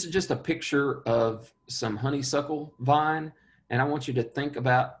 This is just a picture of some honeysuckle vine, and I want you to think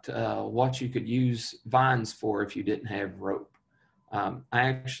about what you could use vines for if you didn't have rope. I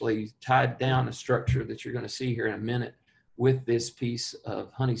actually tied down a structure that you're going to see here in a minute with this piece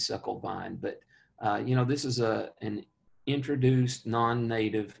of honeysuckle vine. But, you know, this is an introduced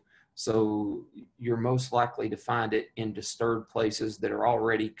non-native, so you're most likely to find it in disturbed places that are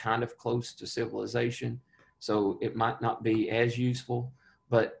already kind of close to civilization. So it might not be as useful,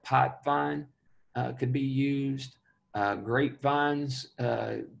 but pipe vine could be used. Grapevines,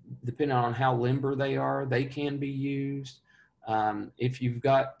 depending on how limber they are, they can be used. If you've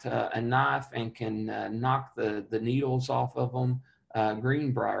got a knife and can knock the needles off of them,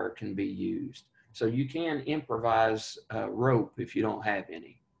 greenbrier can be used. So you can improvise rope if you don't have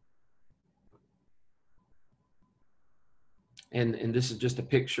any. And this is just a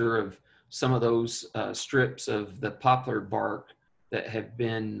picture of some of those strips of the poplar bark that have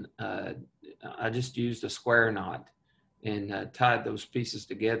been, I just used a square knot and tied those pieces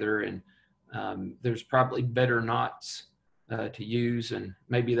together. And there's probably better knots to use, and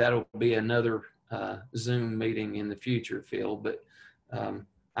maybe that'll be another Zoom meeting in the future, Phil. But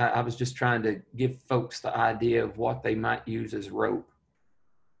I was just trying to give folks the idea of what they might use as rope.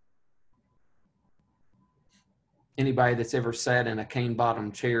 Anybody that's ever sat in a cane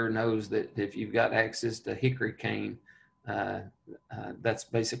bottom chair knows that if you've got access to hickory cane, that's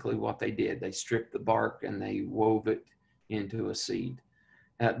basically what they did. They stripped the bark and they wove it into a seat.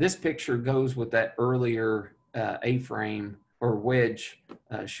 This picture goes with that earlier A-frame or wedge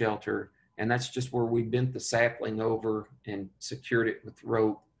shelter, and that's just where we bent the sapling over and secured it with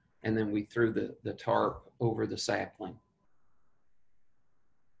rope, and then we threw the tarp over the sapling.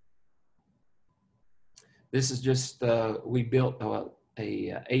 This is just, we built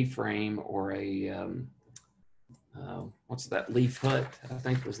a A-frame or a, what's that, leaf hut, I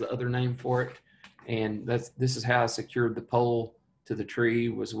think was the other name for it. And this is how I secured the pole to the tree,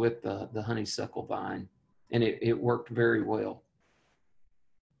 was with the honeysuckle vine. And it worked very well.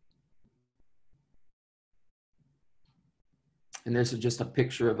 And this is just a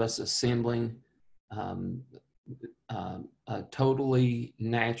picture of us assembling a totally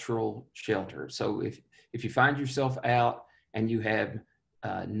natural shelter. So if you find yourself out and you have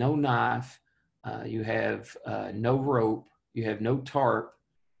no knife, you have no rope, you have no tarp,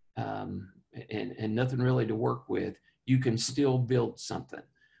 and nothing really to work with, you can still build something.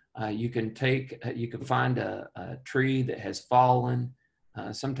 You can find a tree that has fallen.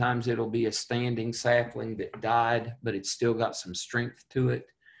 Sometimes it'll be a standing sapling that died, but it's still got some strength to it.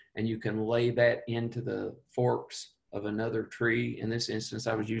 And you can lay that into the forks of another tree. In this instance,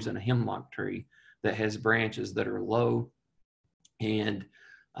 I was using a hemlock tree that has branches that are low. And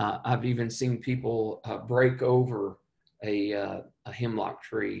I've even seen people break over a hemlock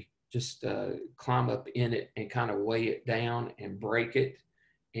tree, just climb up in it and kind of weigh it down and break it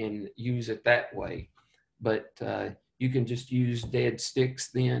and use it that way. But you can just use dead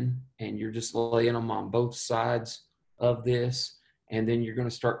sticks then, and you're just laying them on both sides of this. And then you're going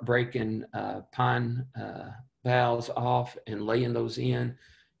to start breaking pine boughs off and laying those in.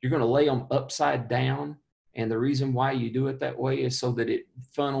 You're going to lay them upside down. And the reason why you do it that way is so that it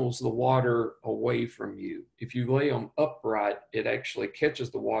funnels the water away from you. If you lay them upright, it actually catches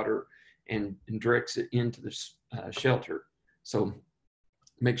the water and directs it into the shelter. So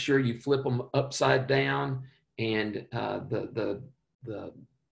make sure you flip them upside down, and the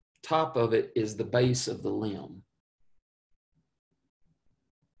top of it is the base of the limb.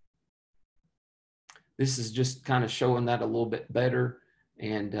 This is just kind of showing that a little bit better.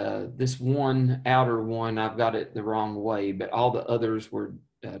 And this one outer one, I've got it the wrong way, but all the others were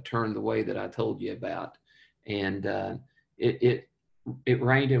turned the way that I told you about. And it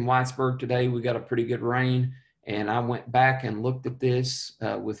rained in Whitesburg today. We got a pretty good rain. And I went back and looked at this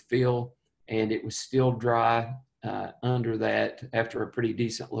with Phil, and it was still dry under that after a pretty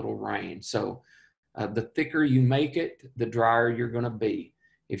decent little rain. So the thicker you make it, the drier you're going to be.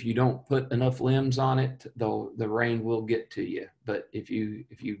 If you don't put enough limbs on it, though, the rain will get to you. But if you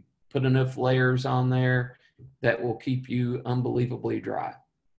put enough layers on there, that will keep you unbelievably dry.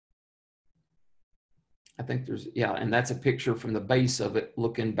 I think and that's a picture from the base of it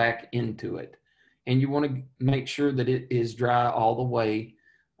looking back into it. And you want to make sure that it is dry all the way.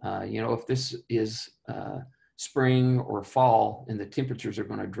 If this is spring or fall and the temperatures are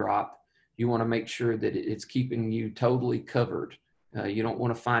going to drop, you want to make sure that it's keeping you totally covered. You don't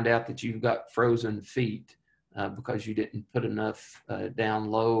want to find out that you've got frozen feet because you didn't put enough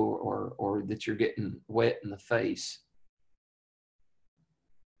down low, or that you're getting wet in the face.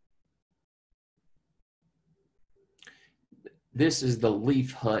 This is the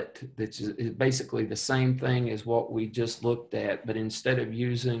leaf hut. That's basically the same thing as what we just looked at, but instead of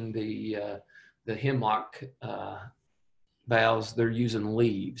using the hemlock boughs, they're using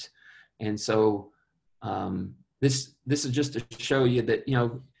leaves. And so this is just to show you that, you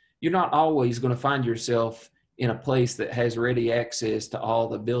know, you're not always going to find yourself in a place that has ready access to all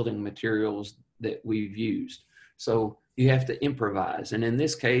the building materials that we've used. So you have to improvise. And in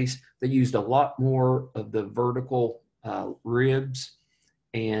this case, they used a lot more of the vertical ribs,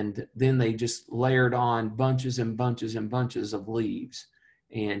 and then they just layered on bunches and bunches and bunches of leaves.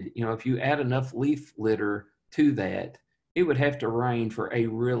 And, you know, if you add enough leaf litter to that, it would have to rain for a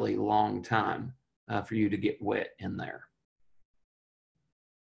really long time for you to get wet in there.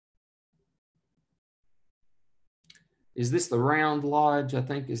 Is this the Round Lodge, I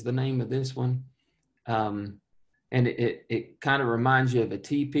think is the name of this one. And it kind of reminds you of a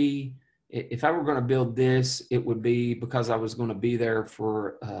teepee. If I were going to build this, it would be because I was going to be there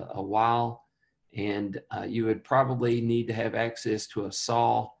for a while, and you would probably need to have access to a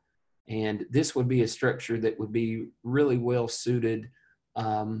saw. And this would be a structure that would be really well suited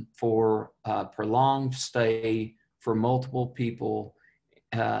for prolonged stay for multiple people,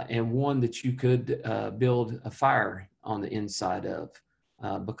 and one that you could build a fire on the inside of,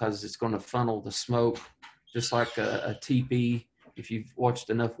 because it's going to funnel the smoke just like a teepee. If you've watched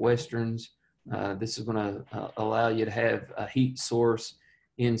enough Westerns, this is going to allow you to have a heat source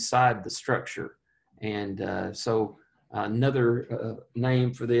inside the structure. And so another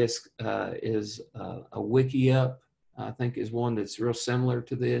name for this is a wiki up, I think is one that's real similar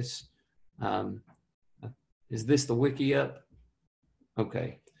to this. Is this the wiki up?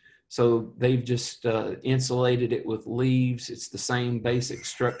 Okay. So they've just insulated it with leaves. It's the same basic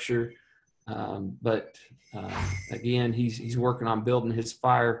structure. But again, he's working on building his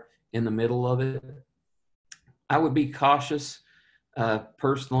fire in the middle of it. I would be cautious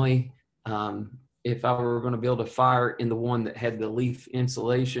personally if I were going to build a fire in the one that had the leaf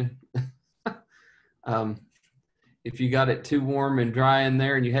insulation. If you got it too warm and dry in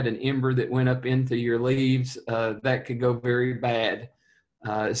there and you had an ember that went up into your leaves, that could go very bad.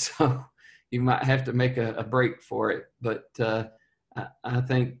 So you might have to make a break for it. But I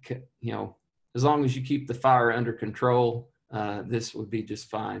think, you know, as long as you keep the fire under control, this would be just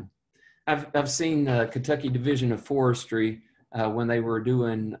fine. I've seen Kentucky Division of Forestry when they were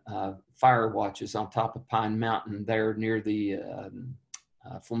doing fire watches on top of Pine Mountain there near the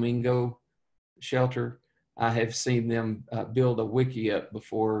Flamingo shelter. I have seen them build a wiki up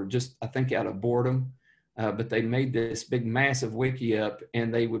before, just I think out of boredom, but they made this big massive wiki up,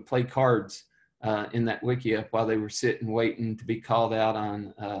 and they would play cards in that wiki up while they were sitting waiting to be called out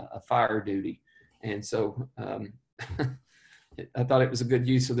on a fire duty. And so I thought it was a good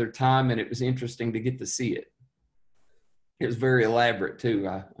use of their time, and it was interesting to get to see it. It was very elaborate too,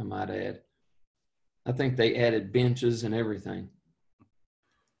 I might add. I think they added benches and everything.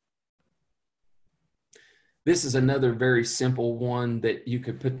 This is another very simple one that you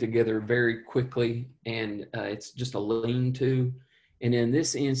could put together very quickly, and it's just a lean-to. And in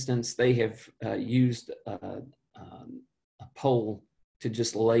this instance, they have used a pole to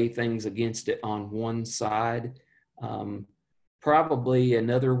just lay things against it on one side. Probably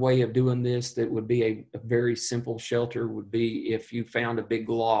another way of doing this that would be a very simple shelter would be if you found a big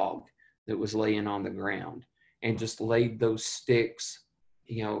log that was laying on the ground and just laid those sticks.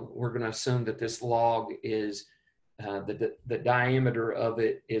 You know, we're going to assume that this log is, the diameter of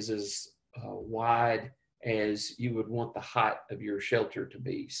it is as wide as you would want the height of your shelter to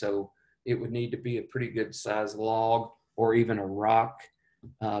be. So it would need to be a pretty good size log or even a rock,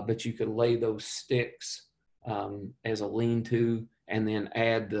 but you could lay those sticks as a lean-to and then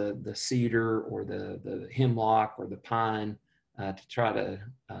add the cedar or the hemlock or the pine to try to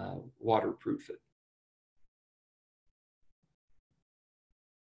waterproof it.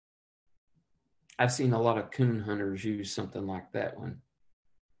 I've seen a lot of coon hunters use something like that one.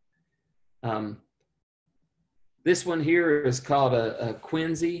 This one here is called a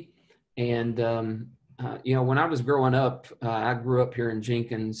quinzee. And, you know, when I was growing up, I grew up here in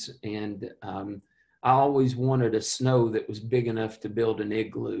Jenkins, and I always wanted a snow that was big enough to build an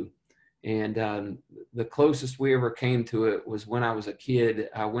igloo. And the closest we ever came to it was when I was a kid.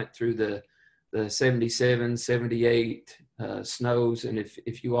 I went through the 77, 78 snows. And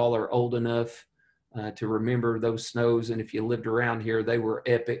if you all are old enough to remember those snows, and if you lived around here, they were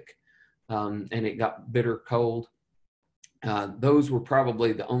epic, and it got bitter cold. Those were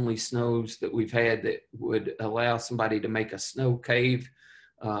probably the only snows that we've had that would allow somebody to make a snow cave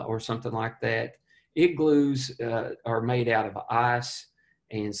or something like that. Igloos are made out of ice,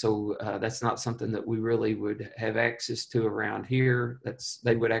 and so that's not something that we really would have access to around here.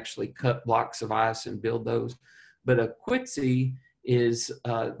 They would actually cut blocks of ice and build those. But a quinzee is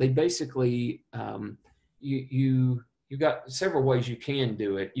they basically you you've got several ways you can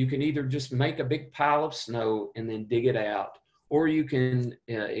do it. You can either just make a big pile of snow and then dig it out, or you can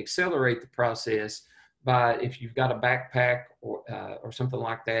accelerate the process by, if you've got a backpack or something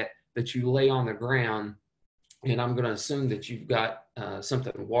like that, that you lay on the ground. And I'm going to assume that you've got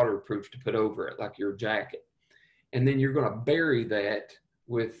something waterproof to put over it, like your jacket. And then you're going to bury that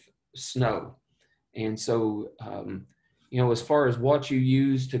with snow. And so, as far as what you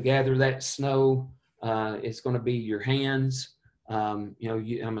use to gather that snow, it's going to be your hands. I'm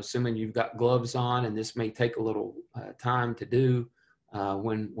assuming you've got gloves on, and this may take a little time to do.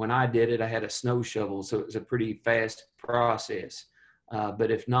 When I did it, I had a snow shovel, so it was a pretty fast process.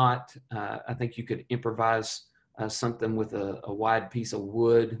 But if not, I think you could improvise something with a wide piece of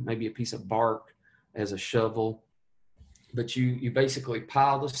wood, maybe a piece of bark as a shovel. But you basically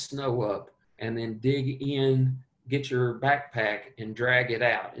pile the snow up and then dig in, get your backpack and drag it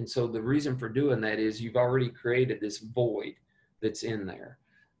out. And so the reason for doing that is you've already created this void that's in there.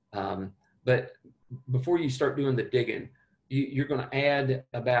 But before you start doing the digging, you're going to add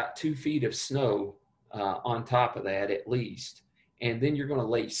about 2 feet of snow on top of that at least. And then you're going to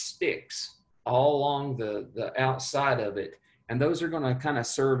lay sticks all along the outside of it. And those are going to kind of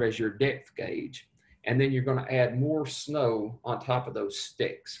serve as your depth gauge. And then you're going to add more snow on top of those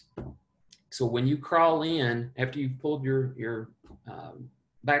sticks. So when you crawl in, after you've pulled your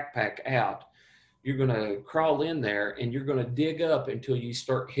backpack out, you're going to crawl in there and you're going to dig up until you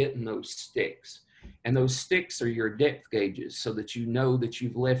start hitting those sticks. And those sticks are your depth gauges, so that you know that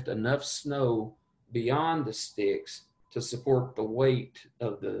you've left enough snow beyond the sticks to support the weight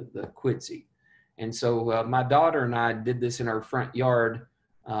of the quidsi. And so my daughter and I did this in our front yard.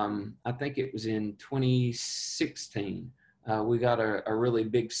 I think it was in 2016. We got a really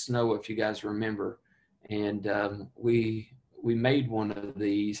big snow, if you guys remember. And we made one of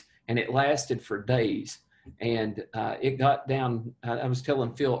these, and it lasted for days. And it got down, I was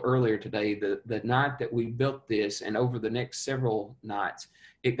telling Phil earlier today, the night that we built this, and over the next several nights,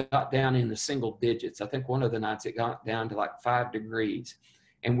 it got down in the single digits. I think one of the nights it got down to like 5 degrees.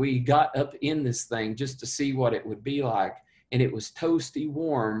 And we got up in this thing just to see what it would be like. And it was toasty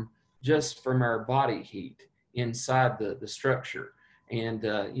warm just from our body heat inside the structure. And,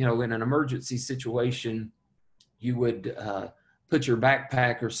 in an emergency situation, you would put your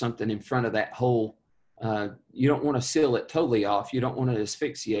backpack or something in front of that hole. You don't want to seal it totally off. You don't want to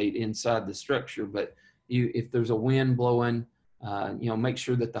asphyxiate inside the structure, but if there's a wind blowing, make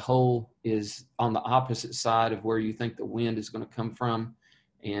sure that the hole is on the opposite side of where you think the wind is going to come from.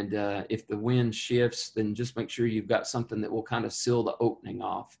 And if the wind shifts, then just make sure you've got something that will kind of seal the opening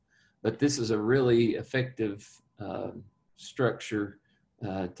off. But this is a really effective structure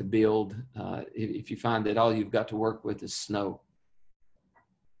to build if you find that all you've got to work with is snow.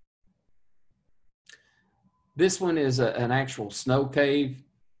 This one is an actual snow cave,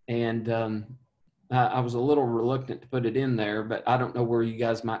 and I was a little reluctant to put it in there, but I don't know where you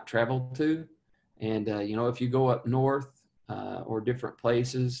guys might travel to. And, if you go up north or different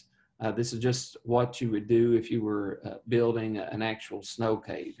places, this is just what you would do if you were building an actual snow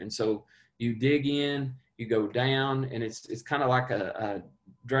cave. And so you dig in, you go down, and it's kind of like a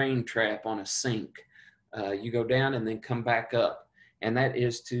drain trap on a sink. You go down and then come back up. And that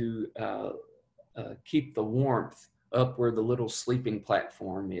is to keep the warmth up where the little sleeping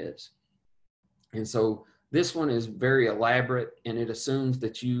platform is. And so this one is very elaborate, and it assumes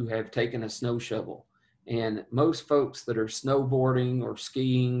that you have taken a snow shovel. And most folks that are snowboarding or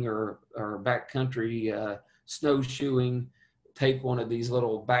skiing or backcountry snowshoeing take one of these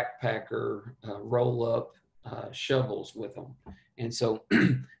little backpacker roll-up shovels with them. And so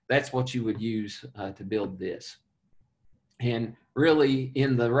that's what you would use to build this. And really,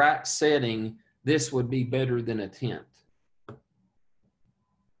 in the right setting, this would be better than a tent.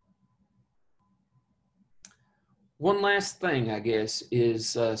 One last thing, I guess,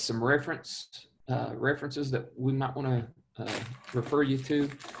 is some references that we might want to refer you to.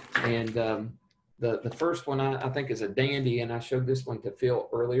 And the first one I think is a dandy, and I showed this one to Phil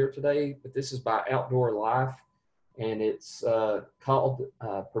earlier today, but this is by Outdoor Life, and it's called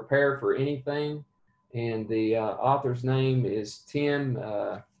Prepare for Anything. And the author's name is Tim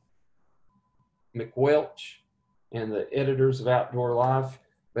McWelch, and the editors of Outdoor Life.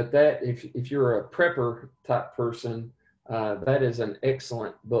 But that, if you're a prepper type person, that is an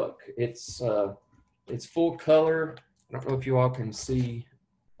excellent book. It's full color. I don't know if you all can see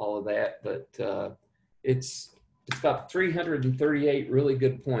all of that, but it's got 338 really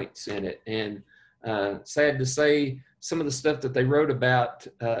good points in it. And sad to say, some of the stuff that they wrote about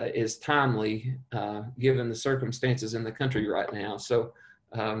is timely given the circumstances in the country right now. So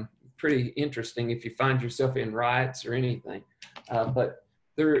pretty interesting if you find yourself in riots or anything. But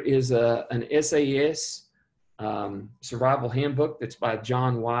there is an SAS survival handbook that's by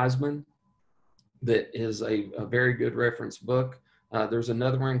John Wiseman that is a very good reference book. There's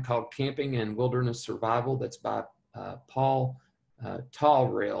another one called Camping and Wilderness Survival that's by Paul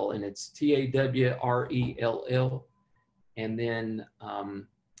Tawrell, and it's Tawrell. And then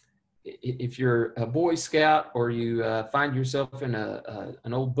if you're a Boy Scout or you find yourself in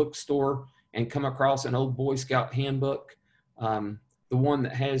an old bookstore and come across an old Boy Scout handbook, the one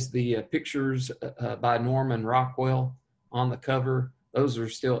that has the pictures by Norman Rockwell on the cover, those are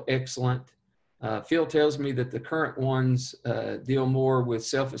still excellent. Phil tells me that the current ones deal more with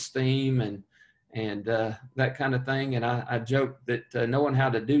self-esteem and that kind of thing. And I joke that knowing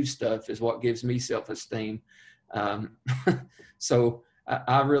how to do stuff is what gives me self-esteem. So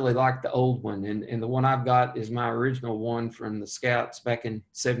I really like the old one. And the one I've got is my original one from the Scouts back in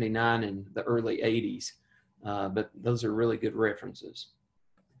 '79 and the early '80s. But those are really good references.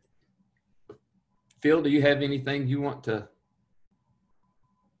 Phil, do you have anything you want to?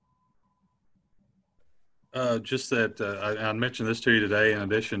 Just that I mentioned this to you today, in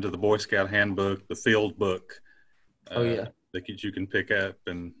addition to the Boy Scout handbook, the field book that you can pick up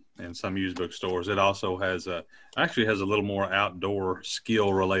in some used bookstores. It also has actually has a little more outdoor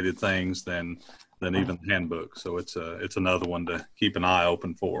skill related things than even the handbook. So it's another one to keep an eye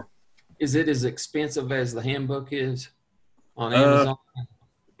open for. Is it as expensive as the handbook is on Amazon?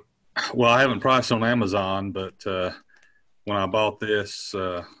 Well, I haven't priced on Amazon, but when I bought this,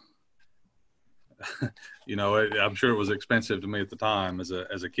 you know, I'm sure it was expensive to me at the time as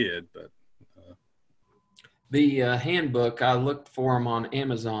a kid, but the handbook, I looked for them on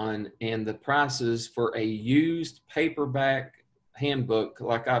Amazon, and the prices for a used paperback handbook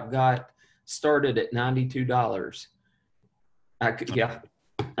like I've got started at $92.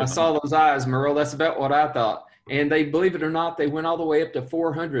 I saw those eyes, Merle. That's about what I thought. And they, believe it or not, they went all the way up to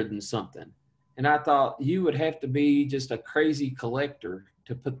 400 and something. And I thought you would have to be just a crazy collector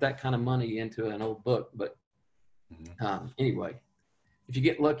to put that kind of money into an old book. But anyway, if you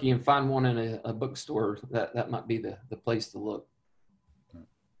get lucky and find one in a bookstore, that might be the place to look.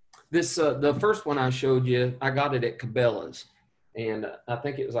 This the first one I showed you, I got it at Cabela's, and I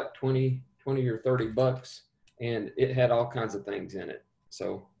think it was like 20 or 30 bucks, and it had all kinds of things in it.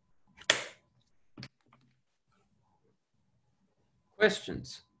 So,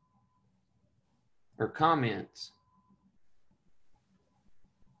 questions or comments?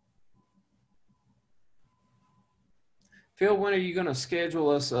 Phil, when are you going to schedule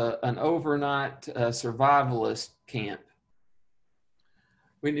us an overnight survivalist camp?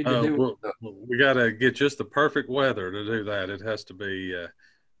 We need to do. We got to get just the perfect weather to do that. It has to be,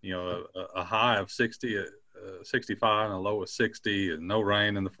 you know, a high of 60, 65, and a low of 60, and no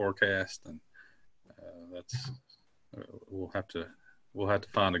rain in the forecast. And that's we'll have to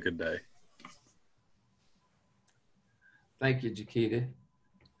find a good day. Thank you, Jaquita.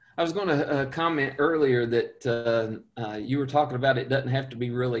 I was going to comment earlier that you were talking about it doesn't have to be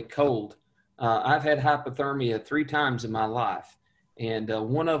really cold. I've had hypothermia 3 times in my life, and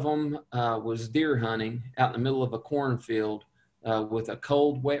one of them was deer hunting out in the middle of a cornfield with a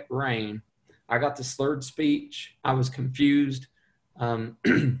cold, wet rain. I got the slurred speech. I was confused, and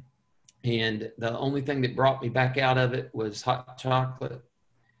the only thing that brought me back out of it was hot chocolate.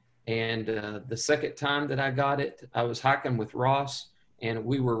 And the second time that I got it, I was hiking with Ross, and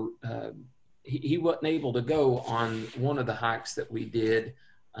we were, he wasn't able to go on one of the hikes that we did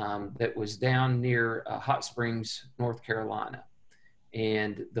that was down near Hot Springs, North Carolina.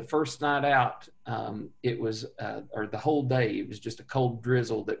 And the first night out, it was, or the whole day, it was just a cold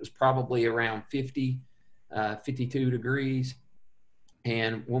drizzle that was probably around 50, 52 degrees.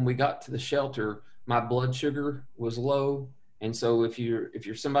 And when we got to the shelter, my blood sugar was low. And so if you're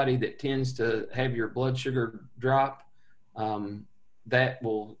somebody that tends to have your blood sugar drop, that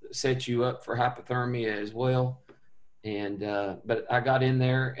will set you up for hypothermia as well. And but I got in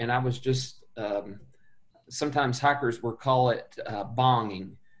there, and I was just sometimes hikers will call it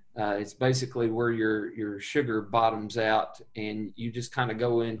bonging. It's basically where your sugar bottoms out, and you just kind of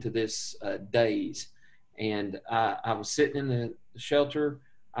go into this daze. And I was sitting in the shelter.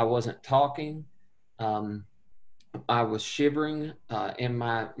 I wasn't talking. I was shivering, and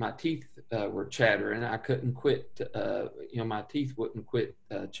my teeth were chattering. I couldn't quit, my teeth wouldn't quit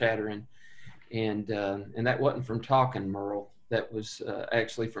chattering. And that wasn't from talking, Merle. That was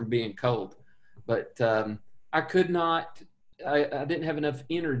actually from being cold. But I could not, I didn't have enough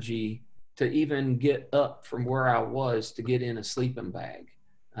energy to even get up from where I was to get in a sleeping bag.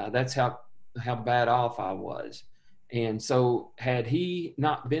 That's how bad off I was. And so had he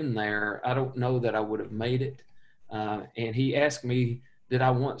not been there, I don't know that I would have made it. And he asked me, did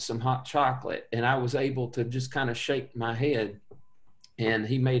I want some hot chocolate? And I was able to just kind of shake my head, and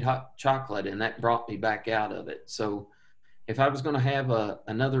he made hot chocolate, and that brought me back out of it. So if I was going to have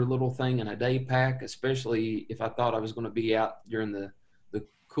another little thing in a day pack, especially if I thought I was going to be out during the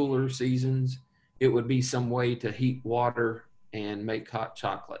cooler seasons, it would be some way to heat water and make hot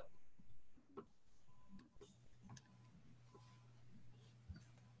chocolate.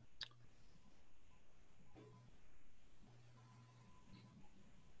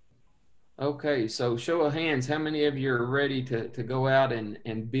 Okay, so show of hands, how many of you are ready to go out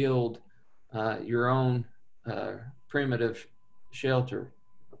and build your own primitive shelter?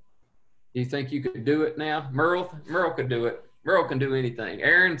 Do you think you could do it now? Merle could do it. Merle can do anything.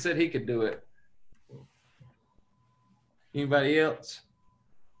 Aaron said he could do it. Anybody else?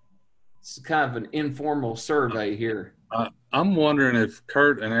 It's kind of an informal survey here. I'm wondering if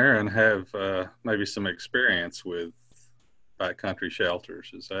Kurt and Aaron have maybe some experience with backcountry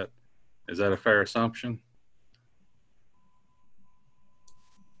shelters. Is that a fair assumption?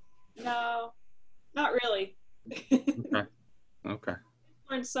 No, not really. Okay. Okay.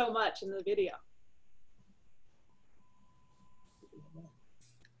 I learned so much in the video.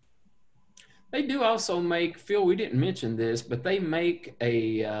 They do also make, Phil, we didn't mention this, but they make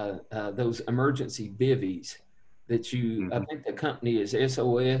those emergency bivvies that you, I think the company is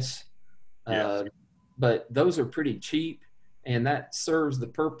SOS, Yes. but those are pretty cheap, and that serves the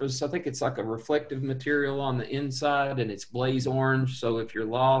purpose. I think it's like a reflective material on the inside, and it's blaze orange, so if you're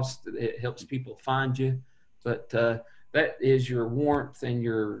lost, it helps people find you. But that is your warmth and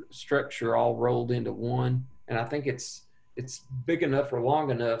your structure all rolled into one, and I think it's big enough or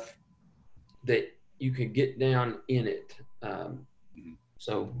long enough that you can get down in it.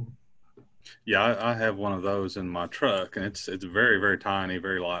 So yeah, I have one of those in my truck, and it's very, very tiny,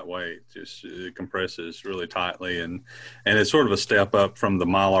 very lightweight. Just it compresses really tightly, and it's sort of a step up from the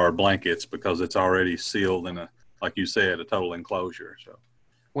Mylar blankets because it's already sealed in like you said, a total enclosure. So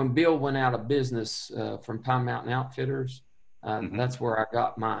when Bill went out of business from Pine Mountain Outfitters, that's where I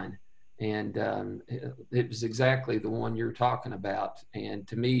got mine, and it was exactly the one you're talking about. And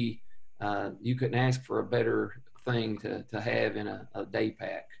to me, you couldn't ask for a better thing to have in a day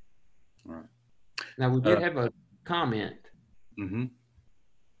pack. all right. Now, we did have a comment. Mm-hmm.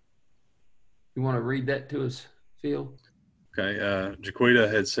 You want to read that to us, Phil? Okay.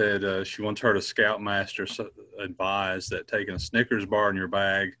 Jaquita had said she wants her to Scoutmaster advise that taking a Snickers bar in your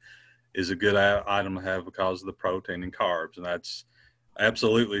bag is a good item to have because of the protein and carbs. And that's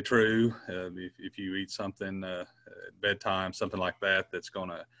absolutely true. If you eat something at bedtime, something like that,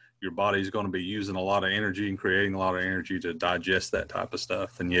 your body's going to be using a lot of energy and creating a lot of energy to digest that type of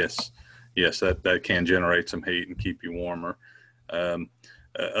stuff. And yes, that can generate some heat and keep you warmer.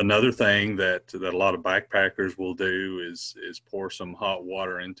 Another thing that a lot of backpackers will do is pour some hot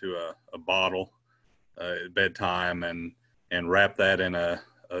water into a bottle at bedtime and wrap that in a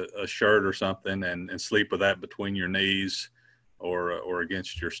shirt or something and sleep with that between your knees or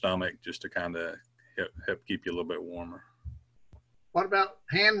against your stomach just to kind of help keep you a little bit warmer. What about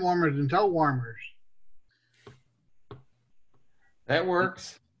hand warmers and toe warmers? That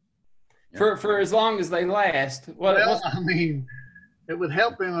works. Yeah. For as long as they last. I mean, it would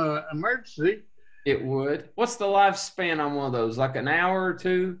help in an emergency. It would. What's the lifespan on one of those? Like an hour or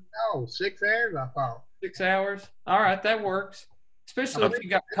two? No, 6 hours, I thought. 6 hours? All right, that works. Especially if you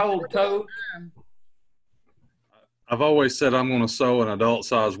got cold toes. I've always said I'm going to sew an adult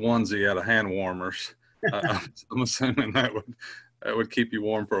size onesie out of hand warmers. I'm assuming that would keep you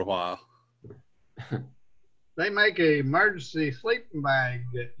warm for a while. They make an emergency sleeping bag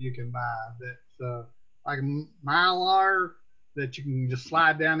that you can buy that's like a Mylar that you can just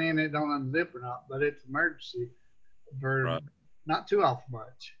slide down in. It don't unzip or not, but it's emergency for not too awful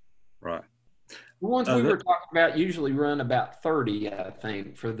much. Right. The ones we were talking about usually run about 30, I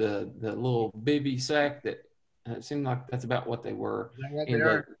think, for the little bibby sack. That it seemed like that's about what they were. Is that what they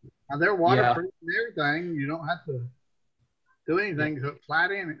are? They're waterproof and everything. You don't have to do anything to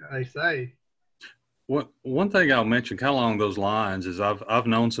slide in, they say. One thing I'll mention kind of along those lines is I've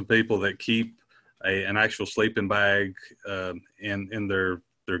known some people that keep an actual sleeping bag in their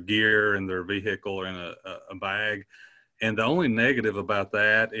gear in their vehicle or in a bag. And the only negative about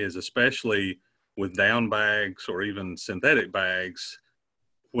that is, especially with down bags or even synthetic bags,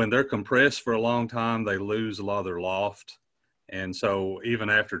 when they're compressed for a long time, they lose a lot of their loft. And so even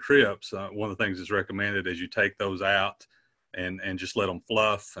after trips, one of the things that's recommended is you take those out and just let them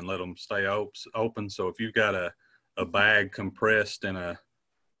fluff and let them stay open. So if you've got a bag compressed in a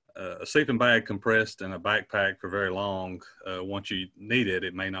a sleeping bag compressed in a backpack for very long, once you need it,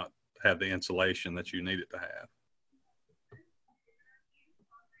 it may not have the insulation that you need it to have.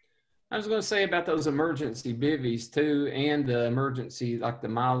 I was going to say about those emergency bivvies too, and the emergency, like the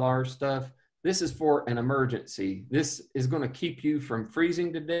Mylar stuff. This is for an emergency. This is going to keep you from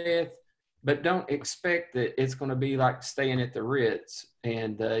freezing to death, but don't expect that it's going to be like staying at the Ritz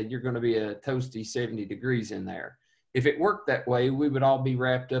and you're going to be a toasty 70 degrees in there. If it worked that way, we would all be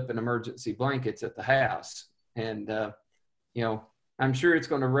wrapped up in emergency blankets at the house. And, you know, I'm sure it's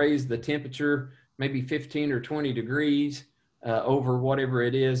going to raise the temperature maybe 15 or 20 degrees over whatever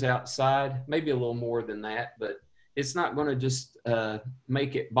it is outside, maybe a little more than that, but it's not going to just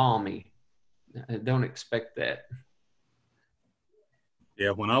make it balmy. Don't expect that. Yeah,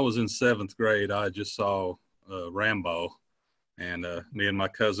 when I was in 7th grade, I just saw Rambo, and me and my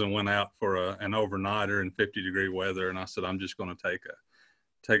cousin went out for an overnighter in 50-degree weather, and I said, I'm just going to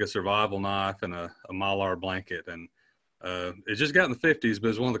take a survival knife and a Mylar blanket, and it just got in the 50s, but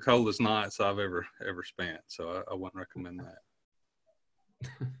it's one of the coldest nights I've ever spent, so I wouldn't recommend that.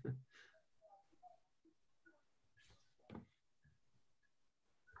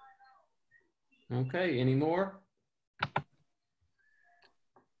 Okay, any more?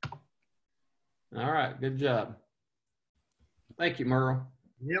 All right, good job. Thank you, Merle.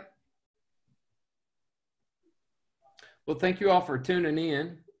 Yep. Well, thank you all for tuning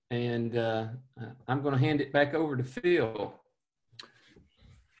in, and I'm going to hand it back over to Phil.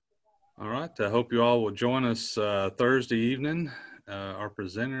 All right, I hope you all will join us Thursday evening. Our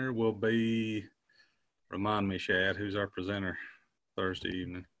presenter will be, remind me, Shad, who's our presenter Thursday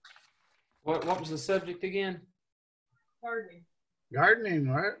evening? What was the subject again? Gardening. Gardening,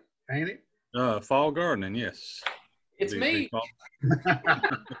 right? Ain't it? Fall gardening, yes. It's me.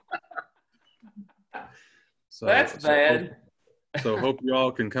 So, that's bad. So hope you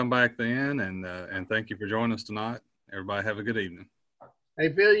all can come back then, and thank you for joining us tonight. Everybody have a good evening.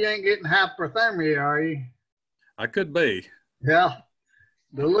 Hey, Phil, you ain't getting hypothermia, are you? I could be. Yeah.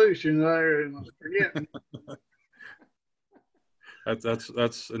 Dilution there and forgetting.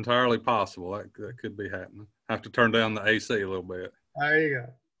 That's entirely possible. That could be happening. Have to turn down the AC a little bit. There you go.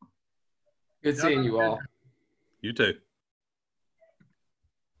 Good seeing you all. You too.